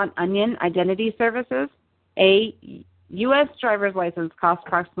like on Onion Identity Services. A U.S. driver's license costs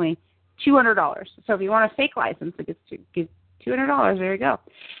approximately $200. So if you want a fake license, it gets $200. There you go.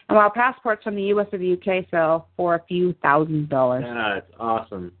 And while passports from the U.S. or the U.K. sell for a few $1,000s. That's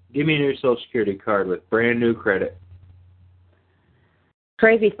awesome. Give me your Social Security card with brand new credit.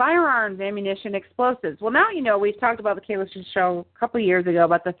 Crazy firearms, ammunition, explosives. Well, now you know. We've talked about the K.licious show a couple of years ago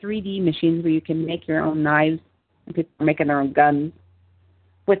about the 3D machines where you can make your own knives and people are making their own guns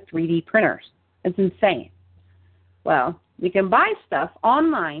with 3D printers. It's insane. Well, you can buy stuff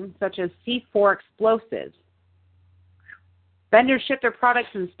online, such as C4 explosives. Vendors ship their products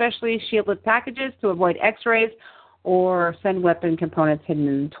in specially shielded packages to avoid X-rays or send weapon components hidden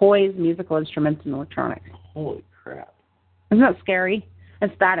in toys, musical instruments, and electronics. Holy crap. Isn't that scary?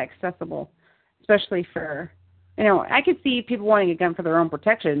 It's that accessible, especially for, I could see people wanting a gun for their own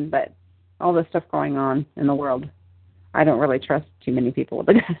protection, but all this stuff going on in the world, I don't really trust too many people with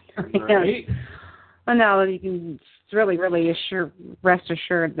a gun. Right. Well, now you can really, really rest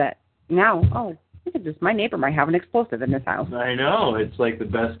assured that now, look at this, my neighbor might have an explosive in this house. I know. It's like the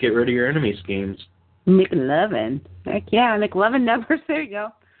best get rid of your enemy schemes. McLovin. Heck yeah, McLovin numbers. There you go.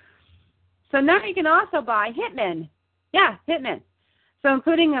 So now you can also buy Hitman. Yeah, Hitman. So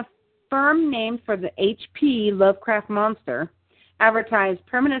including a firm name for the HP Lovecraft monster, advertise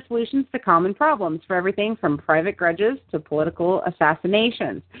permanent solutions to common problems for everything from private grudges to political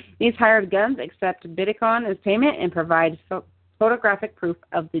assassinations. These hired guns accept Bitcoin as payment and provide photographic proof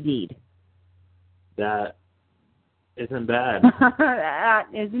of the deed. That isn't bad. That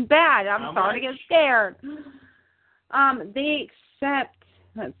isn't bad. I'm starting to get scared. They accept,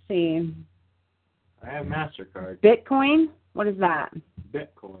 let's see. I have MasterCard. Bitcoin? What is that?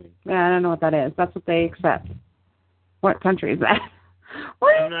 Bitcoin. Yeah, I don't know what that is. That's what they accept. What country is that?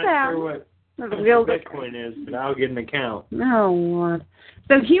 What is that? I'm not sure what Bitcoin is, but I'll get an account. Oh, Lord.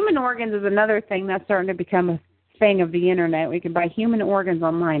 So human organs is another thing that's starting to become a thing of the Internet. We can buy human organs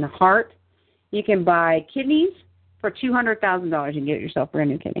online. A heart. You can buy kidneys for $200,000. You can get yourself a brand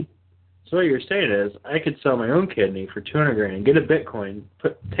new kidney. So what you're saying is, I could sell my own kidney for $200,000, get a Bitcoin,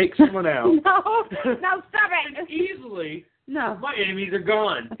 take someone out. No, stop it. Easily. No. My enemies are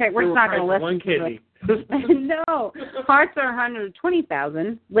gone. Okay, we're not going to listen one kidney. No. Hearts are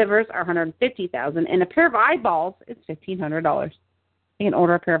 $120,000, livers are $150,000, and a pair of eyeballs is $1,500. You can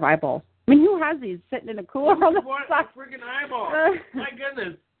order a pair of eyeballs. I mean, who has these sitting in a cooler on the side? What a freaking eyeball! My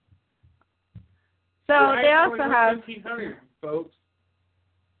goodness. So they also have $1,500, folks.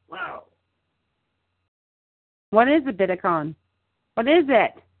 Wow. What is a Bitcoin? What is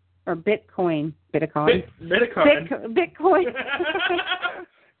it? Or Bitcoin? Bitcoin. Bitcoin.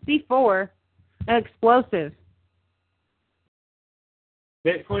 C4. Explosive.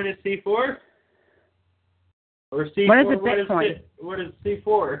 Bitcoin is C4? Or C4? What is a Bitcoin? What is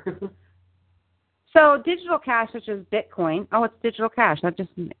C4? So digital cash, such as Bitcoin. Oh, it's digital cash. I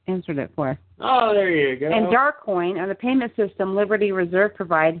just answered it for. Oh, there you go. And Darkcoin are the payment system Liberty Reserve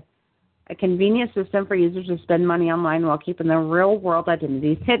provide a convenient system for users to spend money online while keeping their real-world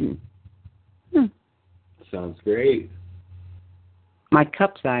identities hidden. Sounds great. My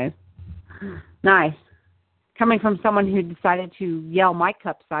cup size. Nice. Coming from someone who decided to yell my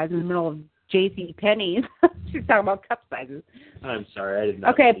cup size in the middle of J.C. Penney's. She's talking about cup sizes. I'm sorry, I did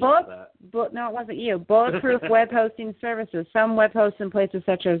not. Okay, that. No, it wasn't you. Bulletproof web hosting services. Some web hosts in places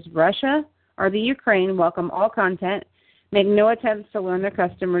such as Russia or the Ukraine welcome all content, make no attempts to learn their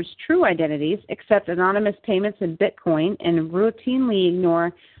customers' true identities, accept anonymous payments in Bitcoin, and routinely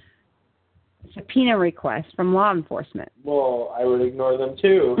ignore subpoena requests from law enforcement. Well, I would ignore them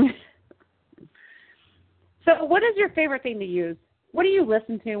too. So what is your favorite thing to use? What do you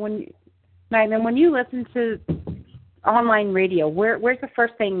listen to when you listen to online radio? Where's the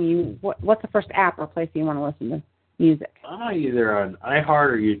first thing what's the first app or place you want to listen to music? Either on iHeart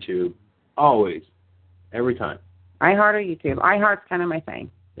or YouTube. Always. Every time. iHeart or YouTube? iHeart's kind of my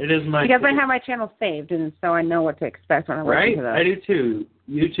thing. It is my Because I have my channel saved, and so I know what to expect when I listen to those. I do too.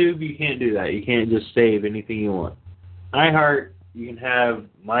 YouTube, you can't do that. You can't just save anything you want. iHeart, you can have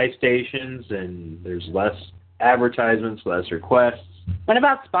my stations, and there's less advertisements, less requests. What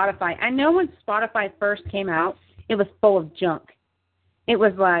about Spotify? I know when Spotify first came out, it was full of junk. It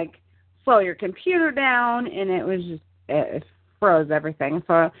was like, slow your computer down, and it was just, it froze everything.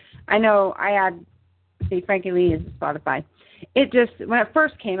 So I know I had, Frankie Lee uses Spotify. It just, when it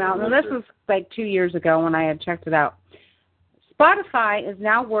first came out, and this was like 2 years ago when I had checked it out, Spotify is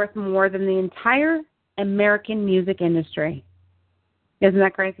now worth more than the entire American music industry. Isn't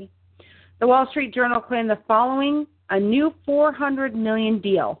that crazy? The Wall Street Journal claimed the following, a new $400 million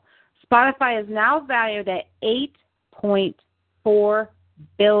deal. Spotify is now valued at $8.4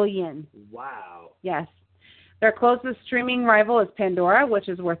 billion. Wow. Yes. Their closest streaming rival is Pandora, which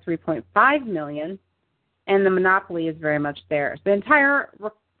is worth $3.5 million, and the monopoly is very much theirs. The entire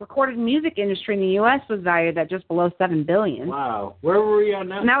recorded music industry in the U.S. was valued at just below $7 billion. Wow. Where were we on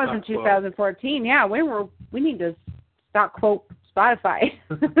that? And that was in 2014. Yeah, we need to stock quote Spotify.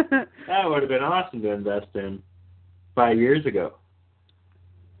 That would have been awesome to invest in 5 years ago.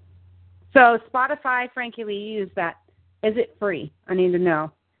 So Spotify, Frankie Lee, use that. Is it free? I need to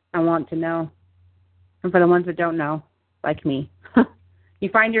know. I want to know. And for the ones that don't know, like me, you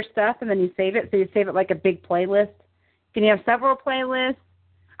find your stuff and then you save it. So you save it like a big playlist. Can you have several playlists?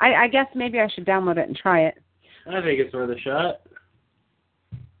 I guess maybe I should download it and try it. I think it's worth a shot.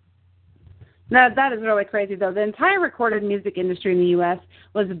 No, that is really crazy, though. The entire recorded music industry in the U.S.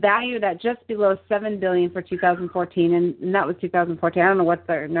 was valued at just below $7 billion for 2014, and that was 2014. I don't know what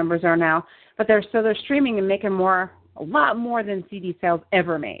their numbers are now, but they're streaming and making a lot more than CD sales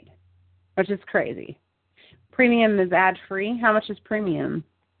ever made, which is crazy. Premium is ad-free. How much is premium?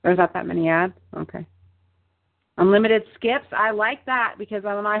 There's not that many ads? Okay. Unlimited skips. I like that because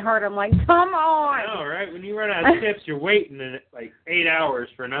on my heart I'm like, come on. I know, right? When you run out of skips, you're waiting in like 8 hours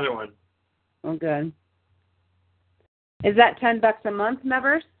for another one. Oh, good. Is that $10 a month,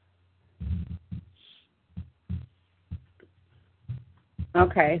 members?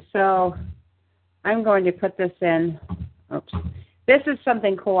 Okay, so I'm going to put this in. Oops. This is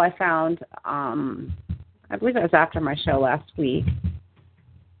something cool I found. I believe it was after my show last week.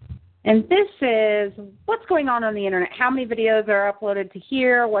 And this is what's going on the Internet. How many videos are uploaded to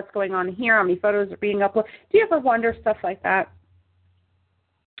here? What's going on here? How many photos are being uploaded? Do you ever wonder stuff like that?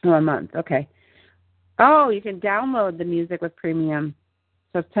 Oh, a month. Okay. Oh, you can download the music with premium.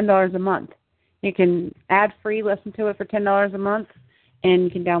 So it's $10 a month. You can ad-free listen to it for $10 a month, and you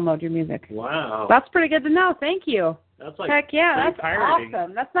can download your music. Wow. That's pretty good to know. Thank you. That's like heck yeah, that's pirating.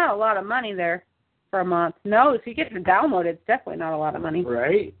 awesome. That's not a lot of money there for a month. No, if you get to download it, it's definitely not a lot of money.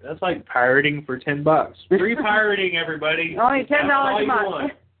 Right? That's like pirating for $10. Free pirating, everybody. Only $10 a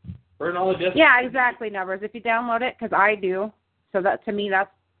month. Burn all the discs. Yeah, exactly, Numbers. If you download it, because I do, so that to me that's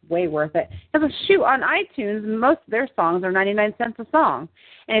way worth it. Because shoot, on iTunes, most of their songs are 99 cents a song,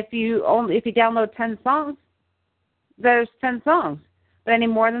 and if you download 10 songs, there's 10 songs. But any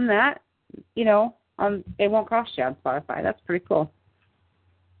more than that, it won't cost you on Spotify. That's pretty cool.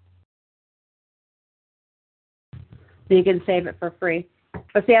 So you can save it for free.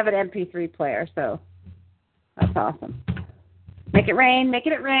 But you have an MP3 player, so that's awesome. Make it rain,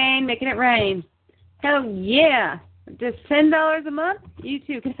 making it rain, making it rain. Hell yeah. Just $10 a month, you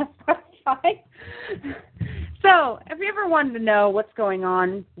too can have Spotify. So, if you ever wanted to know what's going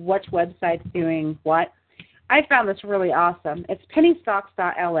on, which website's doing what, I found this really awesome. It's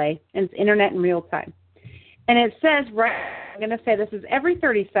pennystocks.la, and it's internet in real time. And it says, I'm going to say this is every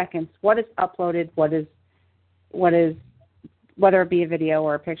 30 seconds, what is uploaded, whether it be a video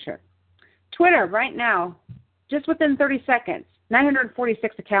or a picture. Twitter, right now, just within 30 seconds,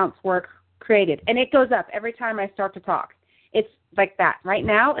 946 accounts were created, and it goes up every time I start to talk. It's like that. Right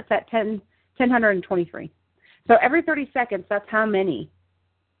now, it's at 1,023. So every 30 seconds, that's how many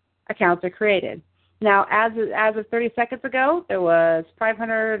accounts are created. Now, as of 30 seconds ago, there was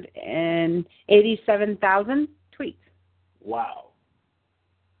 587,000 tweets. Wow.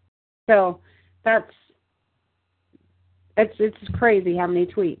 So it's crazy how many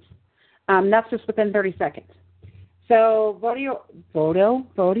tweets. That's just within 30 seconds. So, Vodio.com,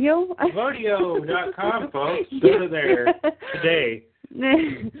 folks. Go to there today.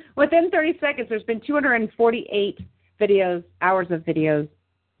 Within 30 seconds, there's been 248 hours of videos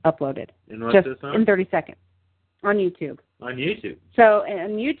uploaded. And what's just this on? in 30 seconds on YouTube. On YouTube. So,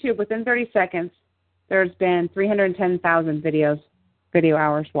 on YouTube, within 30 seconds, there's been 310,000 video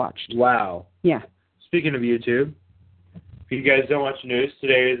hours watched. Wow. Yeah. Speaking of YouTube, if you guys don't watch news,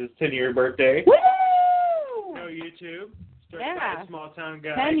 today is his 10-year birthday. Woo! YouTube. Started by a small town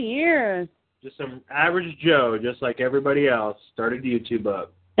guy. 10 years. Just some average Joe, just like everybody else, started YouTube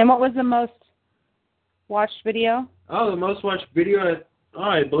up. And what was the most watched video? Oh, the most watched video,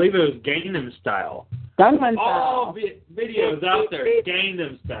 I believe it was Gangnam Style. Gangnam Style. All videos out there,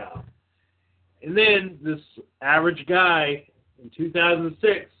 Gangnam Style. And then this average guy in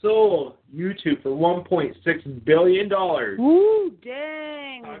 2006 sold YouTube for $1.6 billion. Ooh,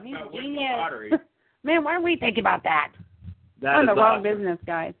 dang. Talk He's about winning the genius. lottery. Man, why don't we think about that? That We're in is the wrong awesome. business,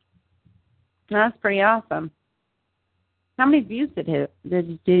 guys. That's pretty awesome. How many views did it?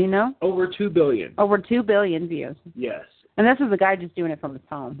 Did you know? Over 2 billion. Over 2 billion views. Yes. And this is a guy just doing it from his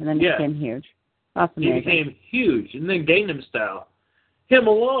home, and then he became huge. That's amazing. He became huge. And then Gangnam Style. Him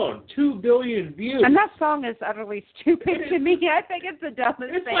alone, 2 billion views. And that song is utterly stupid to me. I think it's the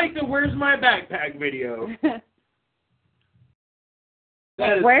dumbest thing. It's like the Where's My Backpack video.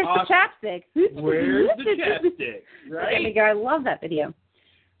 That is Where's awesome. the chapstick? Where's the chapstick? Right? There we go. I love that video.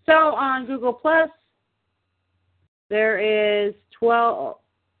 So on Google Plus, there is 12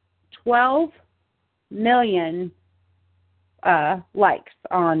 million likes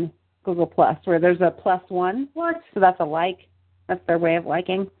on Google Plus, where there's a +1. What? So that's a like. That's their way of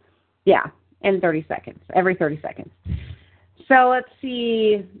liking. Yeah, in 30 seconds, every 30 seconds. So let's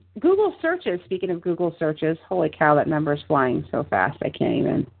see. Google searches, speaking of Google searches, holy cow, that number is flying so fast. I can't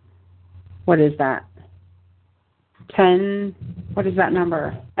even. What is that? 10. What is that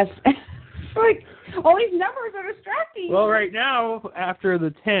number? Like, all these numbers are distracting. Well, right now, after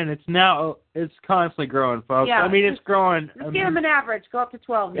the 10, it's constantly growing, folks. Yeah, I mean, it's growing. Let's give them an average. Go up to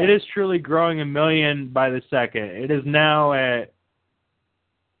 12. It is truly growing a million by the second. It is now at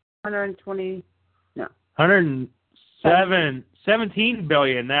 120. No. 17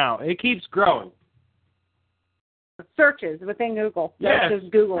 billion now. It keeps growing. Searches within Google. Yes,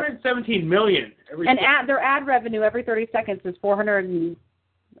 Searches Google. 117 million. And their ad revenue every 30 seconds is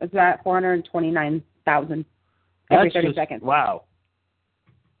 429,000 every 30 seconds. Wow.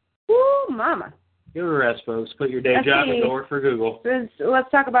 Woo, mama. Give it a rest, folks. Put your day Let's job see. and go work for Google. Let's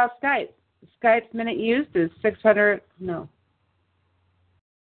talk about Skype. Skype's minute used is 600. No.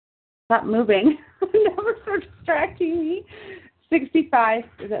 Stop moving. Numbers are distracting me. 65.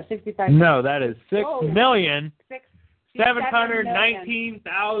 Is that 65? No, that is So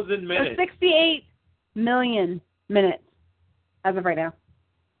 6,719,000 minutes. 68 million minutes as of right now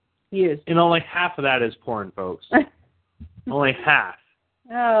used. And only half of that is porn, folks. Only half.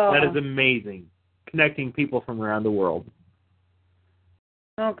 Oh. That is amazing. Connecting people from around the world.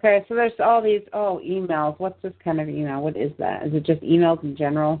 Okay, so there's all these, emails. What's this kind of email? What is that? Is it just emails in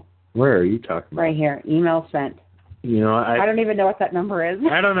general? Where are you talking about? Right here, email sent. You know, I don't even know what that number is.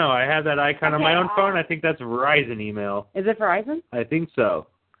 I don't know. I have that icon on my own phone. I think that's Verizon email. Is it Verizon? I think so.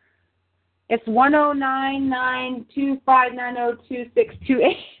 It's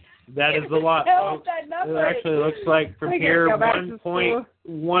 10992590268. That is a lot, folks. That number It actually looks like from here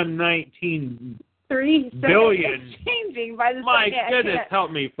 1.119 3 billion. It's changing by the My second. goodness,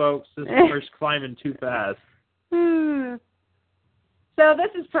 help me, folks. This number's climbing too fast. So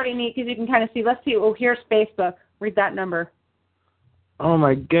this is pretty neat because you can kind of see. Let's see. Oh, here's Facebook. Read that number. Oh,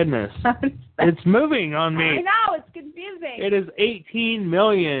 my goodness. It's moving on me. I know. It's confusing. It is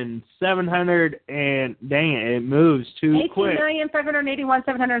 18,700,000, and dang it, it moves too quick.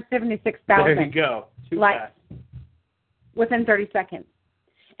 18,581,776,000. There you go. Too fast. Within 30 seconds.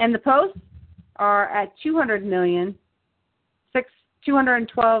 And the posts are at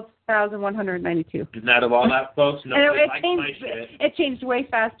 200,212,192. And out of all that, folks, nobody likes my shit. It changed way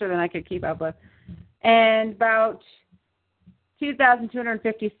faster than I could keep up with. And about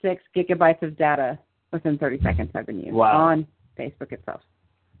 2,256 gigabytes of data within 30 seconds have been used on Facebook itself.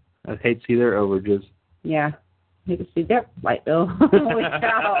 I hate to see their overages. Yeah. I hate to see their light bill. Holy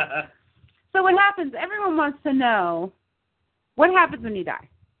cow. So what happens, everyone wants to know, what happens when you die?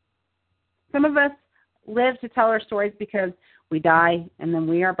 Some of us live to tell our stories because we die and then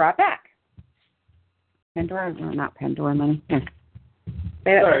we are brought back. Pandora, no, not Pandora money.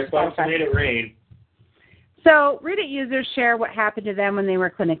 Sorry, folks, I made it rain. So Reddit users share what happened to them when they were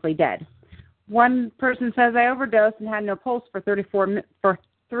clinically dead. One person says, I overdosed and had no pulse for 3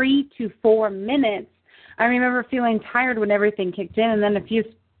 to 4 minutes. I remember feeling tired when everything kicked in, and then a few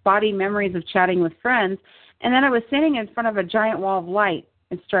spotty memories of chatting with friends. And then I was sitting in front of a giant wall of light.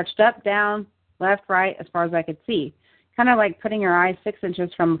 It stretched up, down, left, right, as far as I could see. Kind of like putting your eyes 6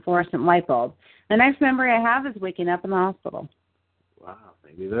 inches from a fluorescent light bulb. The next memory I have is waking up in the hospital. Wow,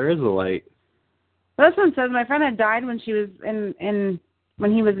 maybe there is a light. This one says my friend had died when she was when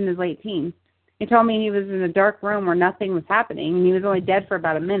he was in his late teens. He told me he was in a dark room where nothing was happening, and he was only dead for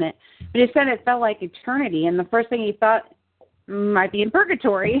about a minute. But he said it felt like eternity, and the first thing he thought might be in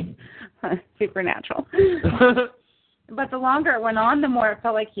purgatory. Supernatural. But the longer it went on, the more it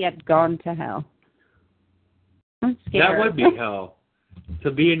felt like he had gone to hell. I'm scared. That would be hell.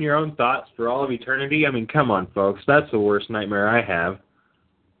 To be in your own thoughts for all of eternity? I mean, come on, folks. That's the worst nightmare I have.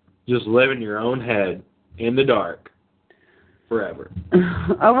 Just live in your own head in the dark forever.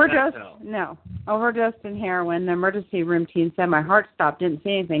 Overdosed in heroin. The emergency room team said my heart stopped, didn't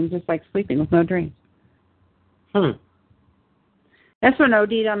say anything, just like sleeping with no dreams. This one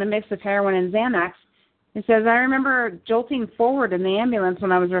OD'd on a mix of heroin and Xanax. It says, I remember jolting forward in the ambulance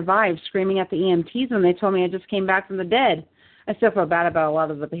when I was revived, screaming at the EMTs when they told me I just came back from the dead. I still feel bad about a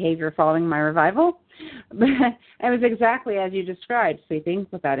lot of the behavior following my revival, but it was exactly as you described, sleeping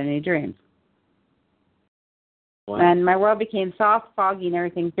without any dreams. What? And my world became soft, foggy, and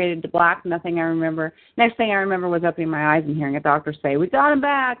everything faded to black. Nothing I remember. Next thing I remember was opening my eyes and hearing a doctor say, "We got him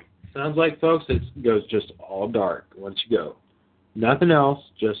back." Sounds like, folks, it goes just all dark once you go. Nothing else,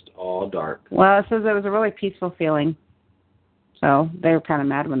 just all dark. Well, it says it was a really peaceful feeling. So they were kind of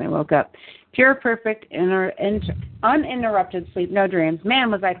mad when they woke up. Pure, perfect, uninterrupted sleep, no dreams.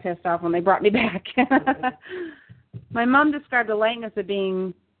 Man, was I pissed off when they brought me back. My mom described the lightness of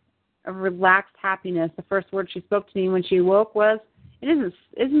being a relaxed happiness. The first word she spoke to me when she woke was,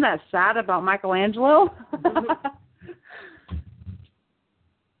 "Isn't that sad about Michelangelo?"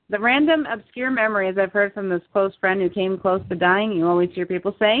 The random, obscure memories I've heard from this close friend who came close to dying, you always hear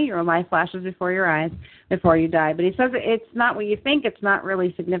people say, your life flashes before your eyes before you die. But he says it's not what you think. It's not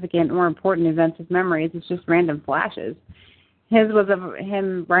really significant or important events as memories. It's just random flashes. His was of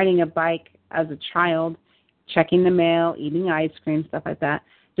him riding a bike as a child, checking the mail, eating ice cream, stuff like that.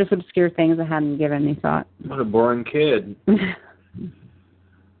 Just obscure things I hadn't given any thought. What a boring kid.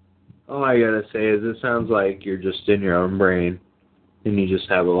 All I gotta say is it sounds like you're just in your own brain. And you just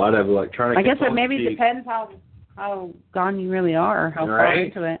have a lot of electronic. I guess it maybe depends how gone you really are, how far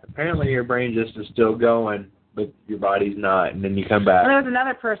into it. Apparently your brain just is still going, but your body's not, and then you come back. Well, there was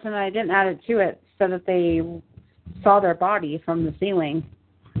another person, and I didn't add it to it, so that they saw their body from the ceiling.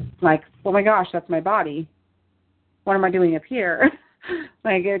 Like, oh my gosh, that's my body. What am I doing up here?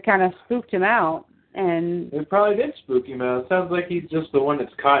 Like, it kind of spooked him out. And it probably did spook him out. It sounds like he's just the one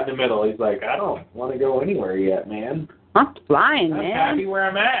that's caught in the middle. He's like, I don't want to go anywhere yet, man. I'm flying, man. I'm happy where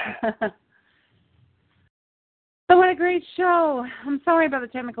I'm at. So what a great show. I'm sorry about the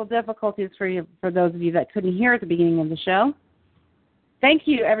technical difficulties for those of you that couldn't hear at the beginning of the show. Thank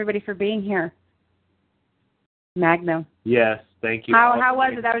you, everybody, for being here. Magno. Yes, thank you. How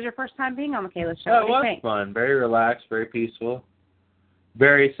was it? That was your first time being on the K.licious show. Oh, it was fun. Very relaxed, very peaceful.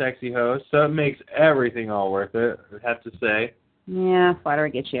 Very sexy host, so it makes everything all worth it, I have to say. Yeah,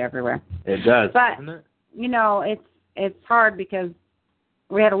 flattery gets you everywhere. It does, but, doesn't it? You know, it's hard because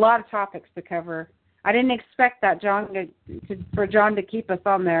we had a lot of topics to cover. I didn't expect that for John to keep us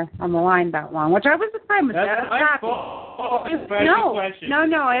on the line that long, which I was fine with. That's my fault. No,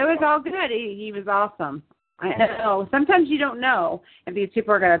 it was all good. He was awesome. I know. Sometimes you don't know if these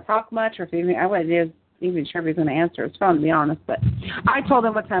people are going to talk much or if I wasn't even sure if he was going to answer his phone, to be honest. But I told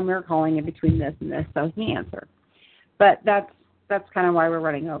him what time we were calling in between this and this, so he answered. But that's kind of why we're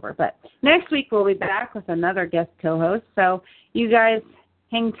running over. But next week we'll be back with another guest co-host. So you guys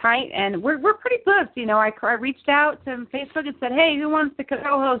hang tight, and we're pretty booked. You know, I reached out to Facebook and said, hey, who wants to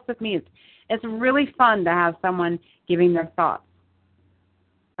co-host with me? It's really fun to have someone giving their thoughts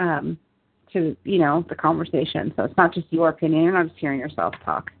to, the conversation. So it's not just your opinion. You're not just hearing yourself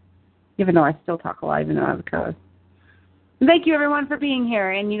talk, even though I still talk a lot, even though I have a co-host. Thank you, everyone, for being here,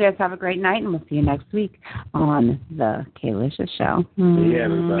 and you guys have a great night, and we'll see you next week on the K.licious Show. See you,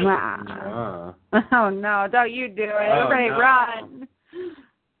 everybody. Oh, no, don't you do it. Everybody run.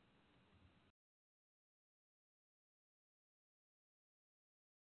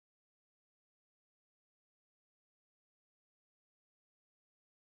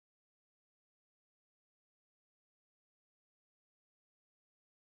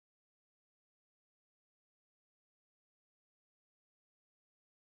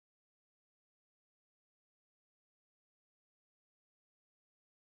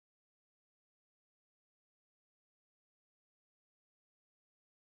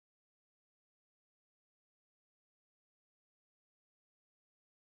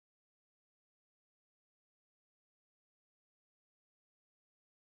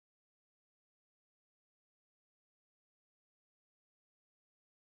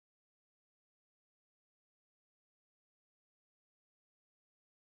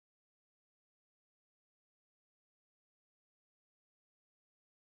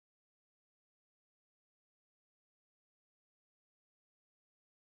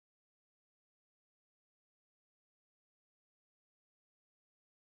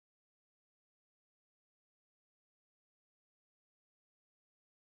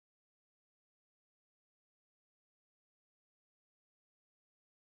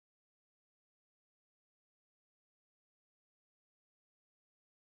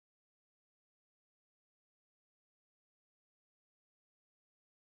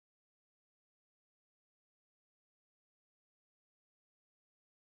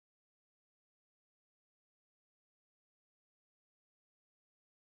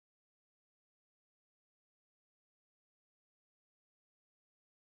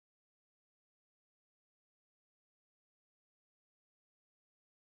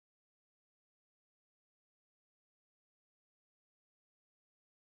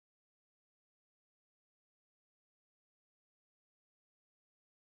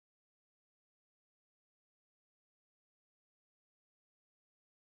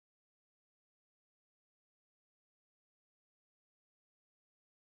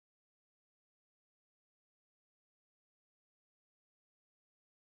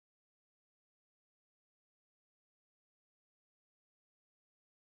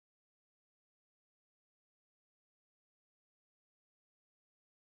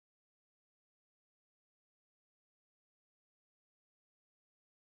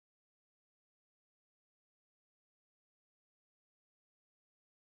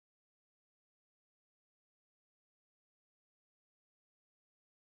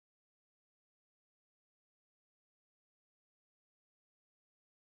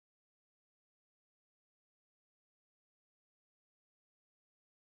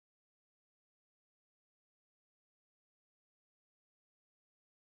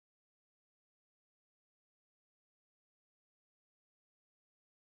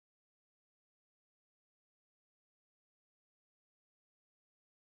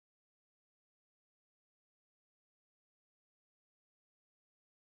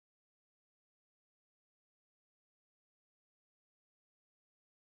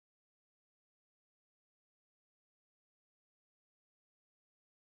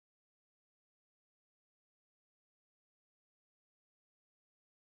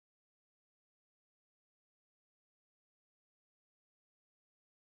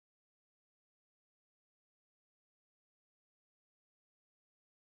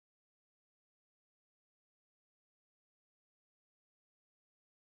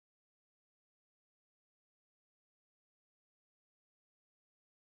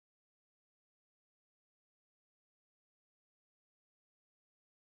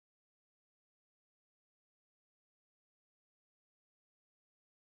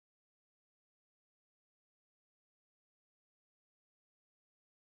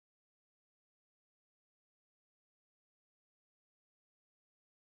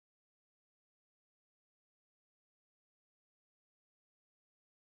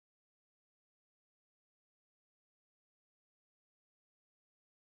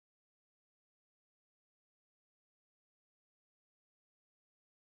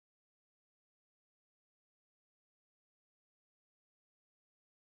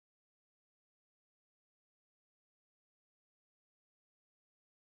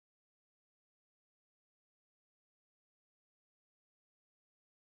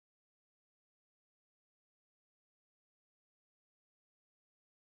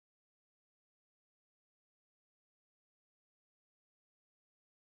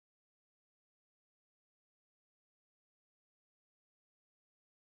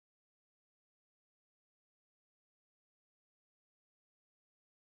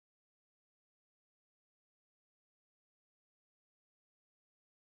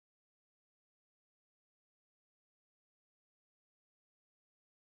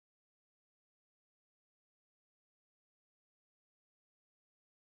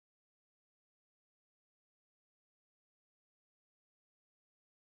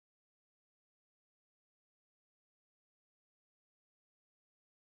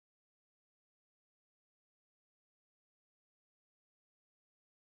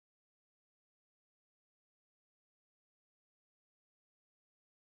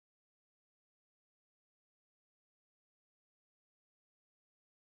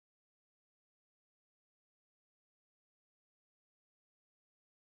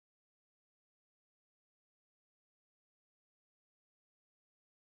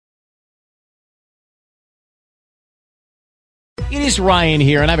 It is Ryan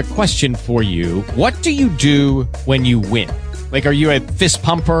here, and I have a question for you. What do you do when you win? Like, are you a fist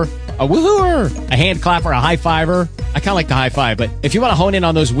pumper, a woohooer, a hand clapper, a high fiver? I kind of like the high five, but if you want to hone in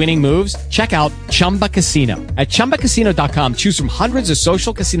on those winning moves, check out Chumba Casino. At ChumbaCasino.com, choose from hundreds of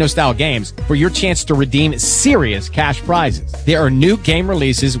social casino-style games for your chance to redeem serious cash prizes. There are new game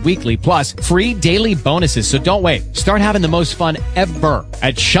releases weekly, plus free daily bonuses. So don't wait. Start having the most fun ever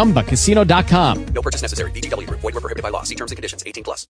at ChumbaCasino.com. No purchase necessary. VGW Group. Void where prohibited by law. See terms and conditions. 18+.